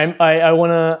 I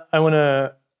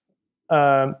wanna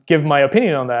give my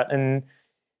opinion on that. And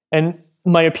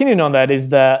my opinion on that is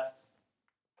that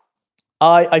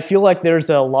I feel like there's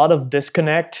a lot of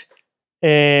disconnect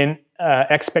in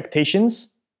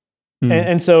expectations.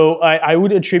 And so I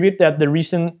would attribute that the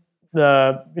recent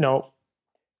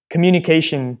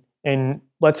communication and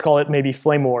let's call it maybe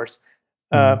flame wars,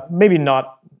 maybe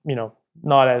not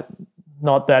that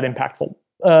impactful.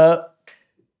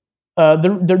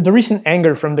 The recent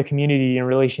anger from the community in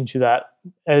relation to that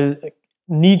is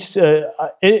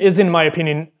in my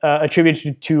opinion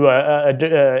attributed to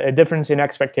a difference in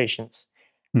expectations.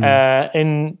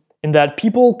 In that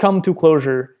people come to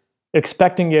Clojure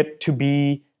expecting it to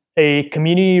be a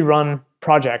community-run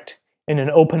project in an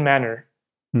open manner,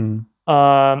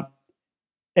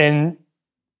 and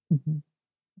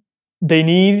they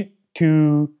need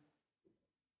to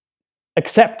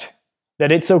accept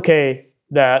that it's okay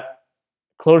that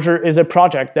Clojure is a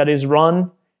project that is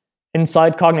run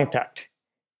inside Cognitect,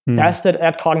 tested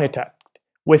at Cognitect,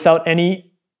 without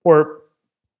any,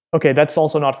 okay, that's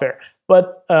also not fair,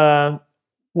 but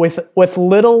with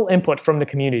little input from the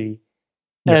community.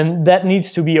 And that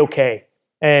needs to be okay.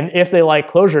 And if they like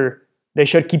Clojure, they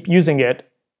should keep using it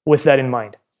with that in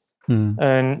mind.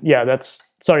 And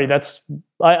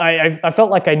I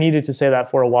felt like I needed to say that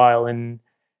for a while, and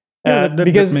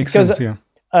that makes sense. Yeah.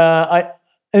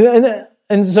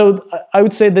 And so I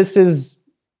would say this is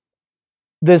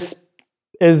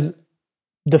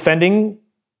defending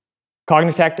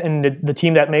Cognitect and the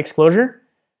team that makes Clojure.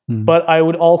 But I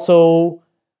also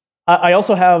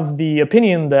have the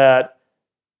opinion that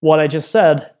what I just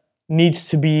said needs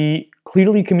to be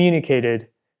clearly communicated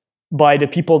by the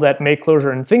people that make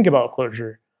Clojure and think about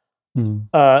Clojure,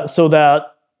 so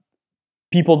that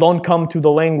people don't come to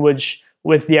the language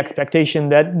with the expectation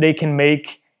that they can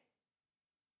make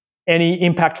any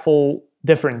impactful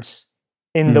difference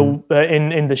in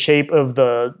the shape of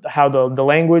how the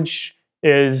language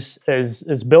is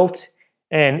built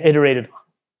and iterated on.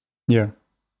 Yeah.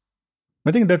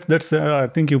 I think that's. I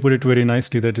think you put it very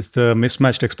nicely. That is the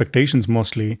mismatched expectations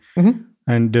mostly,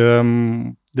 and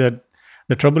that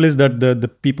the trouble is that the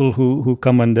people who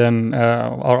come and then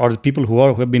or the people who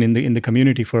have been in the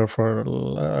community for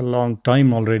a long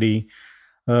time already,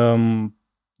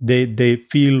 they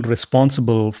feel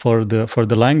responsible for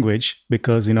the language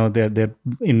because they're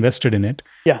invested in it.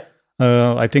 Yeah,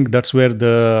 I think that's where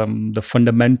the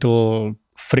fundamental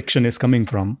friction is coming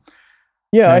from.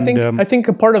 Yeah, and I think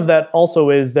a part of that also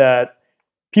is that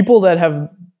people that have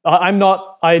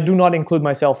I do not include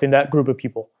myself in that group of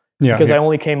people because I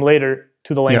only came later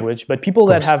to the language. But people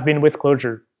that have been with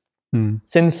Clojure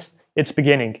since its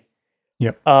beginning,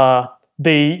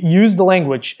 they used the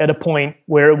language at a point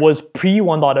where it was pre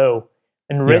 1.0,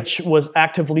 and Rich was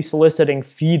actively soliciting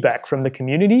feedback from the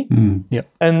community.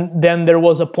 And then there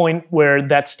was a point where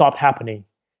that stopped happening,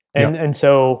 and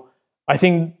so I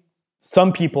think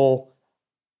some people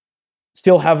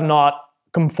still have not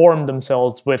conformed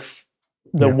themselves with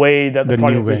the way that the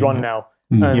project is run now.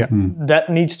 That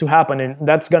needs to happen, and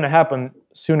that's going to happen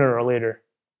sooner or later.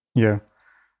 Yeah.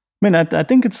 I mean, I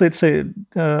think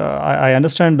I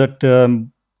understand that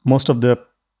most of the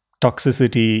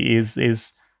toxicity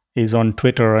is on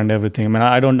Twitter and everything. I mean,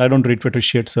 I don't read Twitter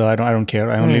shit, so I don't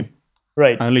care. I only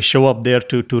Right. I only show up there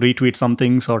to retweet some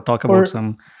things or talk Or about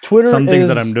some Twitter things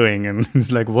that is- I'm doing, and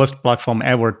it's like worst platform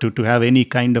ever to have any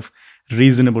kind of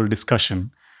reasonable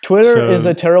discussion. Twitter So- is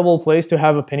a terrible place to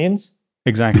have opinions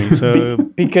Exactly. So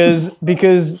because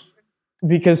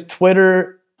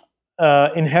Twitter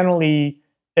inherently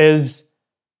is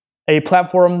a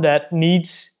platform that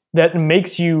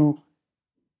makes you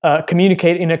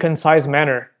communicate in a concise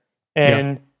manner,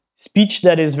 and speech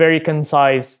that is very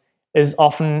concise is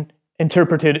often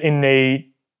interpreted in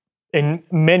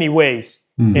many ways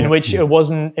in which it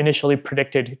wasn't initially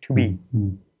predicted to be.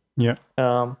 yeah.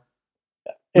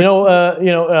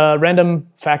 Random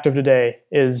fact of the day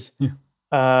is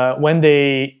when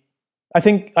I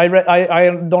think I read. I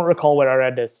don't recall where I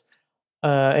read this,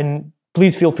 and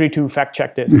please feel free to fact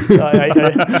check this. We've got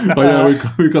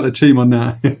the team on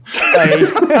that.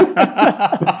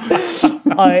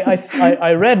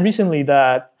 I read recently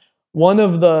that one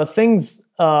of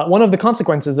the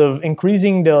consequences of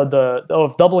increasing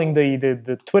of doubling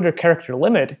the Twitter character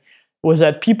limit was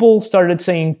that people started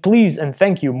saying please and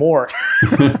thank you more.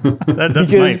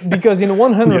 That's nice. Because in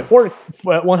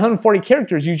 140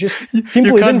 characters, you just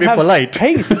simply can't didn't be have polite.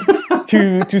 space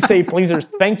to say please or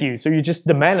thank you. So you just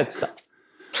demanded stuff.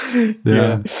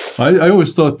 Yeah. I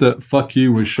always thought that fuck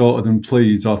you was shorter than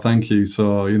please or thank you.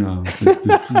 So, it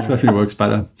definitely works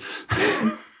better.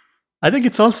 I think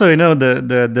it's also,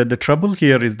 the trouble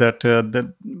here is that,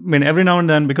 every now and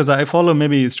then, because I follow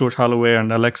maybe Stuart Holloway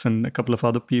and Alex and a couple of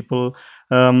other people,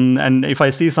 and if I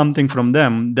see something from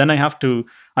them, then I have to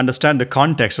understand the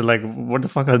context. Like, what the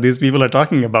fuck are these people are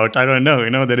talking about? I don't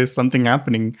know. There is something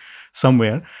happening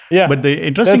somewhere. Yeah. But the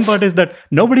interesting part is that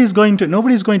nobody's going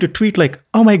to tweet like,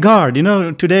 oh my God,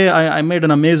 today I made an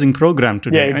amazing program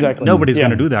today. Yeah, exactly. And nobody's going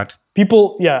to do that.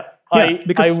 People, I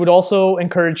because- would also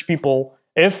encourage people,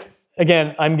 if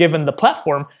again I'm given the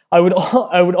platform, I would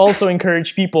also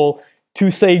encourage people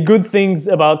to say good things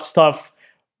about stuff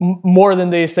more than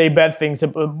they say bad things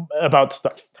about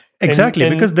stuff. Exactly,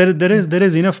 And because there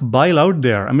is enough bile out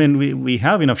there. I mean, we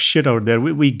have enough shit out there.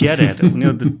 We get it.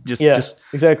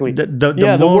 Exactly. The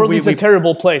the more world is a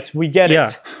terrible place. We get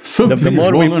it. The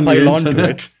more we pile onto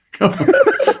it.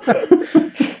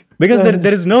 Because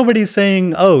there is nobody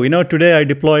saying, oh, today I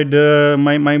deployed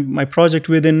my project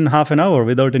within half an hour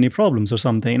without any problems or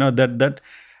something. The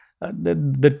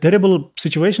terrible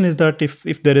situation is that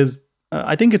if there is,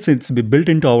 I think it's built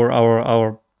into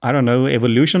our I don't know,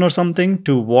 evolution or something,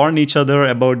 to warn each other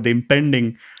about the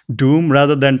impending doom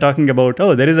rather than talking about,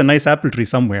 oh, there is a nice apple tree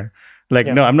somewhere. Like,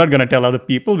 no, I'm not going to tell other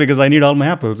people because I need all my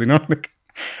apples,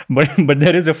 but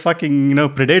there is a fucking,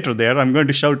 predator there. I'm going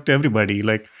to shout to everybody.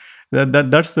 Like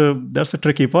that's the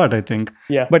tricky part, I think.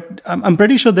 Yeah. But I'm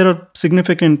pretty sure there are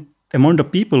significant amount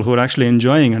of people who are actually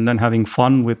enjoying and then having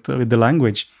fun with the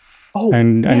language.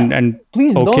 And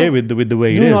please okay don't, with the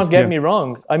way it is. Do not get me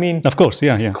wrong. I mean, of course,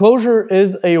 yeah. Clojure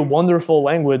is a wonderful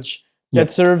language that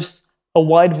serves a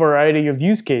wide variety of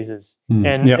use cases.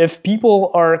 And if people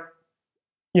are,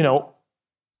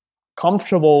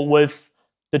 comfortable with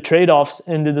the trade-offs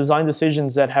and the design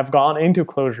decisions that have gone into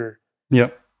Clojure,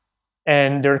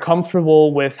 and they're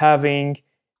comfortable with having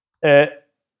because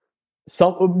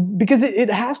it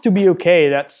has to be okay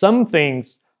that some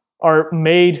things are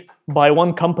made by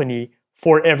one company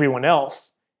for everyone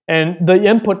else, and the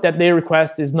input that they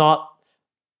request is not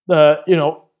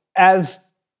as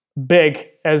big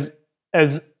as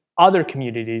other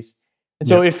communities. And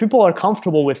so if people are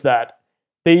comfortable with that,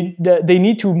 they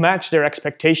need to match their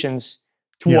expectations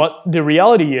to what the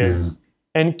reality is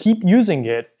and keep using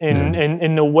it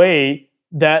in a way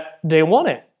that they want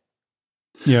it.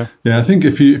 Yeah. I think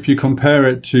if you compare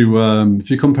it to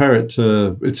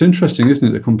it's interesting, isn't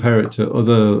it, to compare it to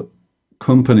other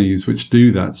companies which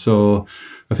do that. So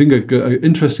I think an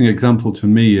interesting example to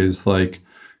me is like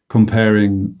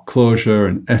comparing Clojure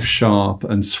and F#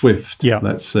 and Swift,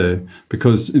 let's say,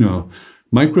 because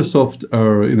Microsoft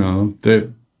are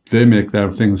they make their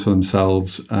things for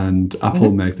themselves, and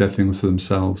Apple make their things for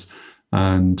themselves,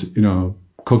 and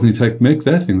Cognitect make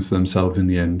their things for themselves in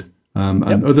the end.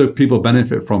 And other people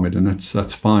benefit from it, and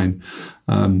that's fine.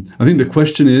 I think the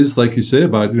question is, like you say,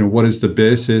 about what is the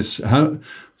basis? How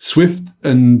Swift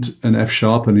and F#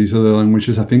 and these other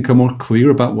languages, I think, are more clear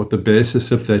about what the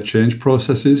basis of their change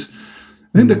process is.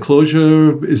 I think the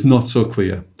Clojure is not so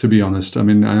clear, to be honest. I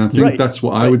mean, and I think that's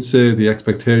what I would say. The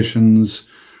expectations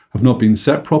have not been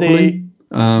set properly.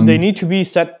 They need to be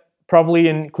set properly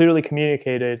and clearly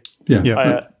communicated.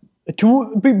 Because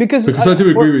I do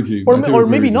agree with you. Or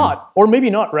maybe not,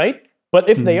 right? But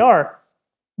if they are,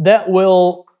 that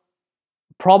will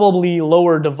probably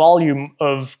lower the volume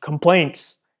of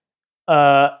complaints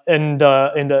in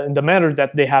the manner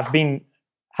that they have been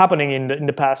happening in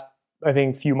the past, I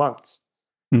think, few months.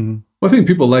 Mhm. Well, I think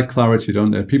people like clarity,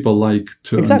 don't they? People like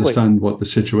to understand what the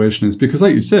situation is, because,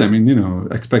 like you say, I mean,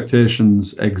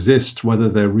 expectations exist whether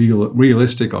they're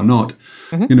realistic or not.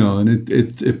 And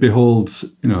it beholds,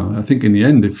 I think in the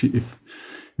end,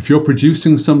 if you're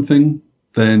producing something,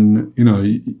 then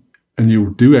and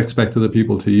you do expect other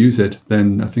people to use it,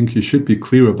 then I think you should be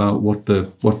clear about what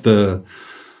the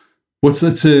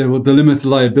limit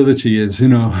liability is.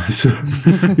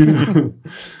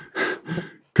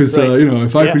 Because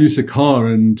if I produce a car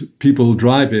and people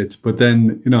drive it, but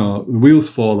then the wheels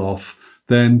fall off,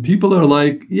 then people are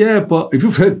like, yeah, but if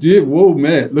you've had, whoa,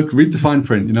 mate, look, read the fine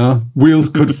print. Wheels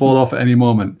could fall off at any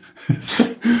moment.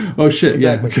 Oh shit!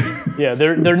 Exactly. Yeah,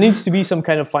 there needs to be some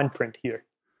kind of fine print here.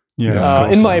 Yeah,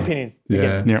 in my opinion.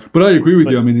 Yeah. But I agree with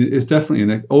you. I mean, it's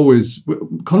definitely always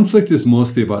conflict is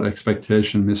mostly about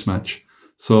expectation mismatch.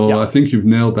 So I think you've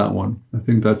nailed that one. I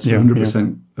think that's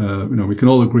 100%. We can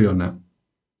all agree on that.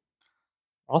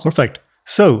 Awesome. Perfect.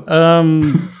 So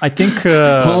I think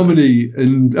harmony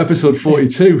in episode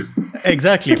 42.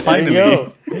 Exactly.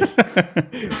 Finally,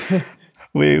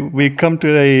 we come to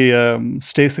a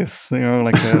stasis.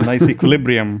 Like a nice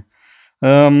equilibrium.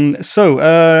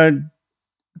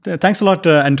 Thanks a lot,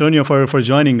 Antonio, for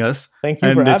joining us. Thank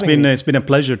you for having me. It's been a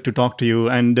pleasure to talk to you,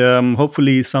 and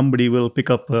hopefully somebody will pick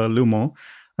up Lumo.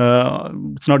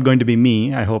 It's not going to be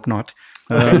me. I hope not.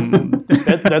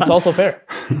 That's also fair.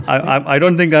 I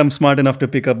don't think I'm smart enough to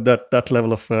pick up that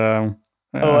level of.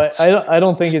 I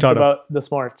don't think startup. It's about the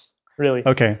smarts, really.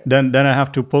 Okay, then I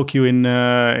have to poke you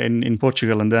in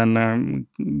Portugal, and then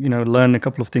learn a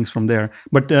couple of things from there.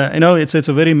 But it's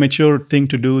a very mature thing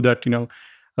to do. That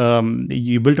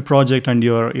you built a project and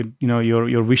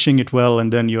you're wishing it well,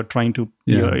 and then you're trying to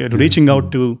you're reaching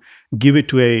out to give it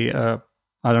to a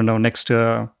next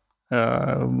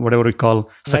whatever we call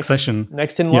succession,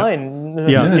 next in line,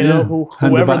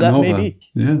 whoever that may be.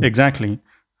 Yeah, exactly.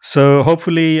 So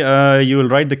hopefully you will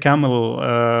ride the camel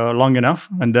long enough,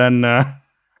 and then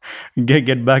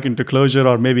get back into Clojure,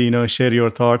 or maybe share your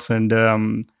thoughts, and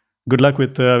good luck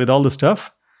with all the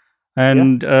stuff.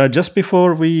 And just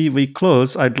before we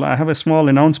close, I have a small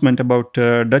announcement about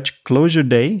Dutch Clojure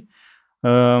Day.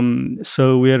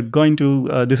 So we are going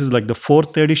to, this is like the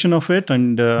 4th edition of it,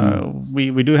 and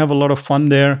we do have a lot of fun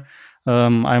there.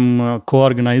 I'm a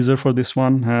co-organizer for this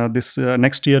one. This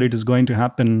next year it is going to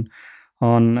happen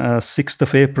on 6th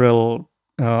of April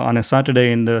on a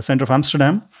Saturday in the center of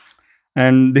Amsterdam.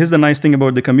 And this is the nice thing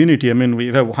about the community. I mean, we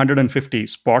have 150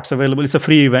 spots available. It's a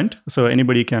free event, so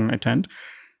anybody can attend.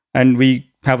 And we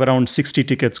have around 60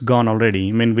 tickets gone already.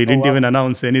 I mean, we didn't even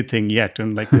announce anything yet.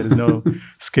 And there is no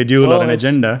schedule or an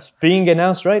agenda. It's being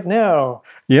announced right now.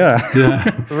 Yeah.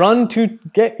 Run to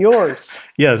get yours.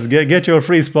 Yes, get your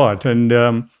free spot. And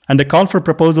the call for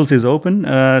proposals is open.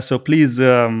 So please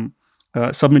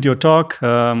submit your talk,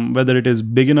 whether it is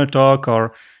beginner talk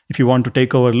or if you want to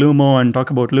take over Lumo and talk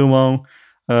about Lumo.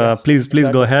 Please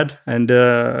go ahead and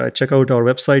check out our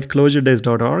website,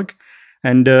 clojuredays.org.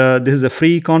 And this is a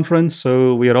free conference,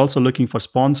 so we are also looking for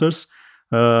sponsors.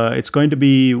 It's going to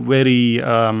be very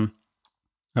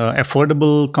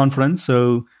affordable conference.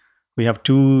 So we have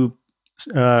 2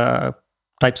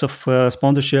 types of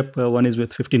sponsorship. One is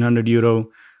with €1,500,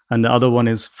 and the other one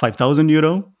is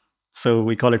 €5,000. So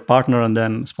we call it partner and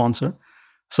then sponsor.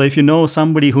 So if you know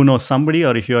somebody who knows somebody,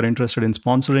 or if you are interested in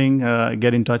sponsoring,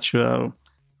 get in touch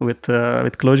with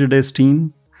Clojure Days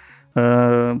team.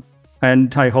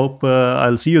 And I hope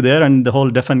I'll see you there, and the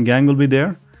whole Defen gang will be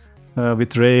there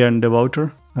with Ray and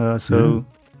Wouter. So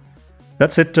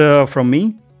that's it from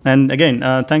me. And again,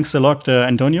 thanks a lot,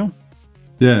 Antonio.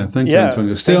 Yeah, thank you,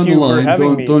 Antonio. Stay on the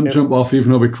line. Don't jump off,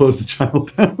 even though we closed the channel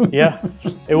down.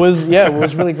 It was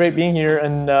really great being here,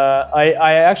 and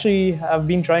I actually have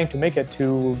been trying to make it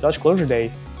to Dutch Clojure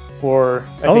Day for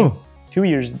I think 2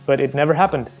 years, but it never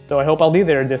happened. So I hope I'll be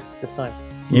there this time.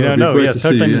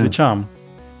 Third time is the charm.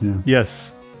 Yeah.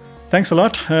 Yes. Thanks a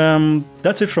lot.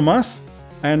 That's it from us.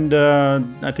 And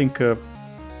I think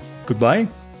goodbye.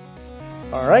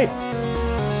 All right.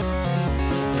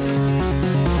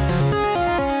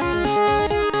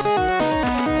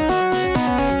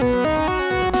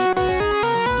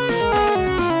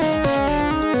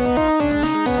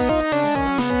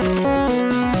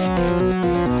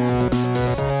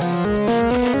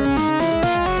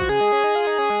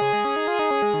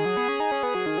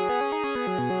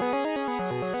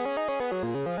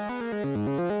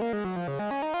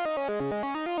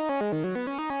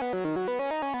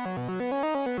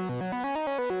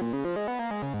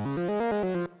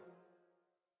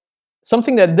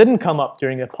 something that didn't come up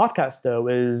during the podcast though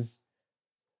is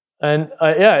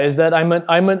that I'm an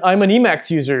Emacs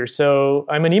user. So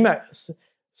I'm an Emacs.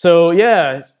 So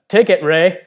yeah, take it, Ray.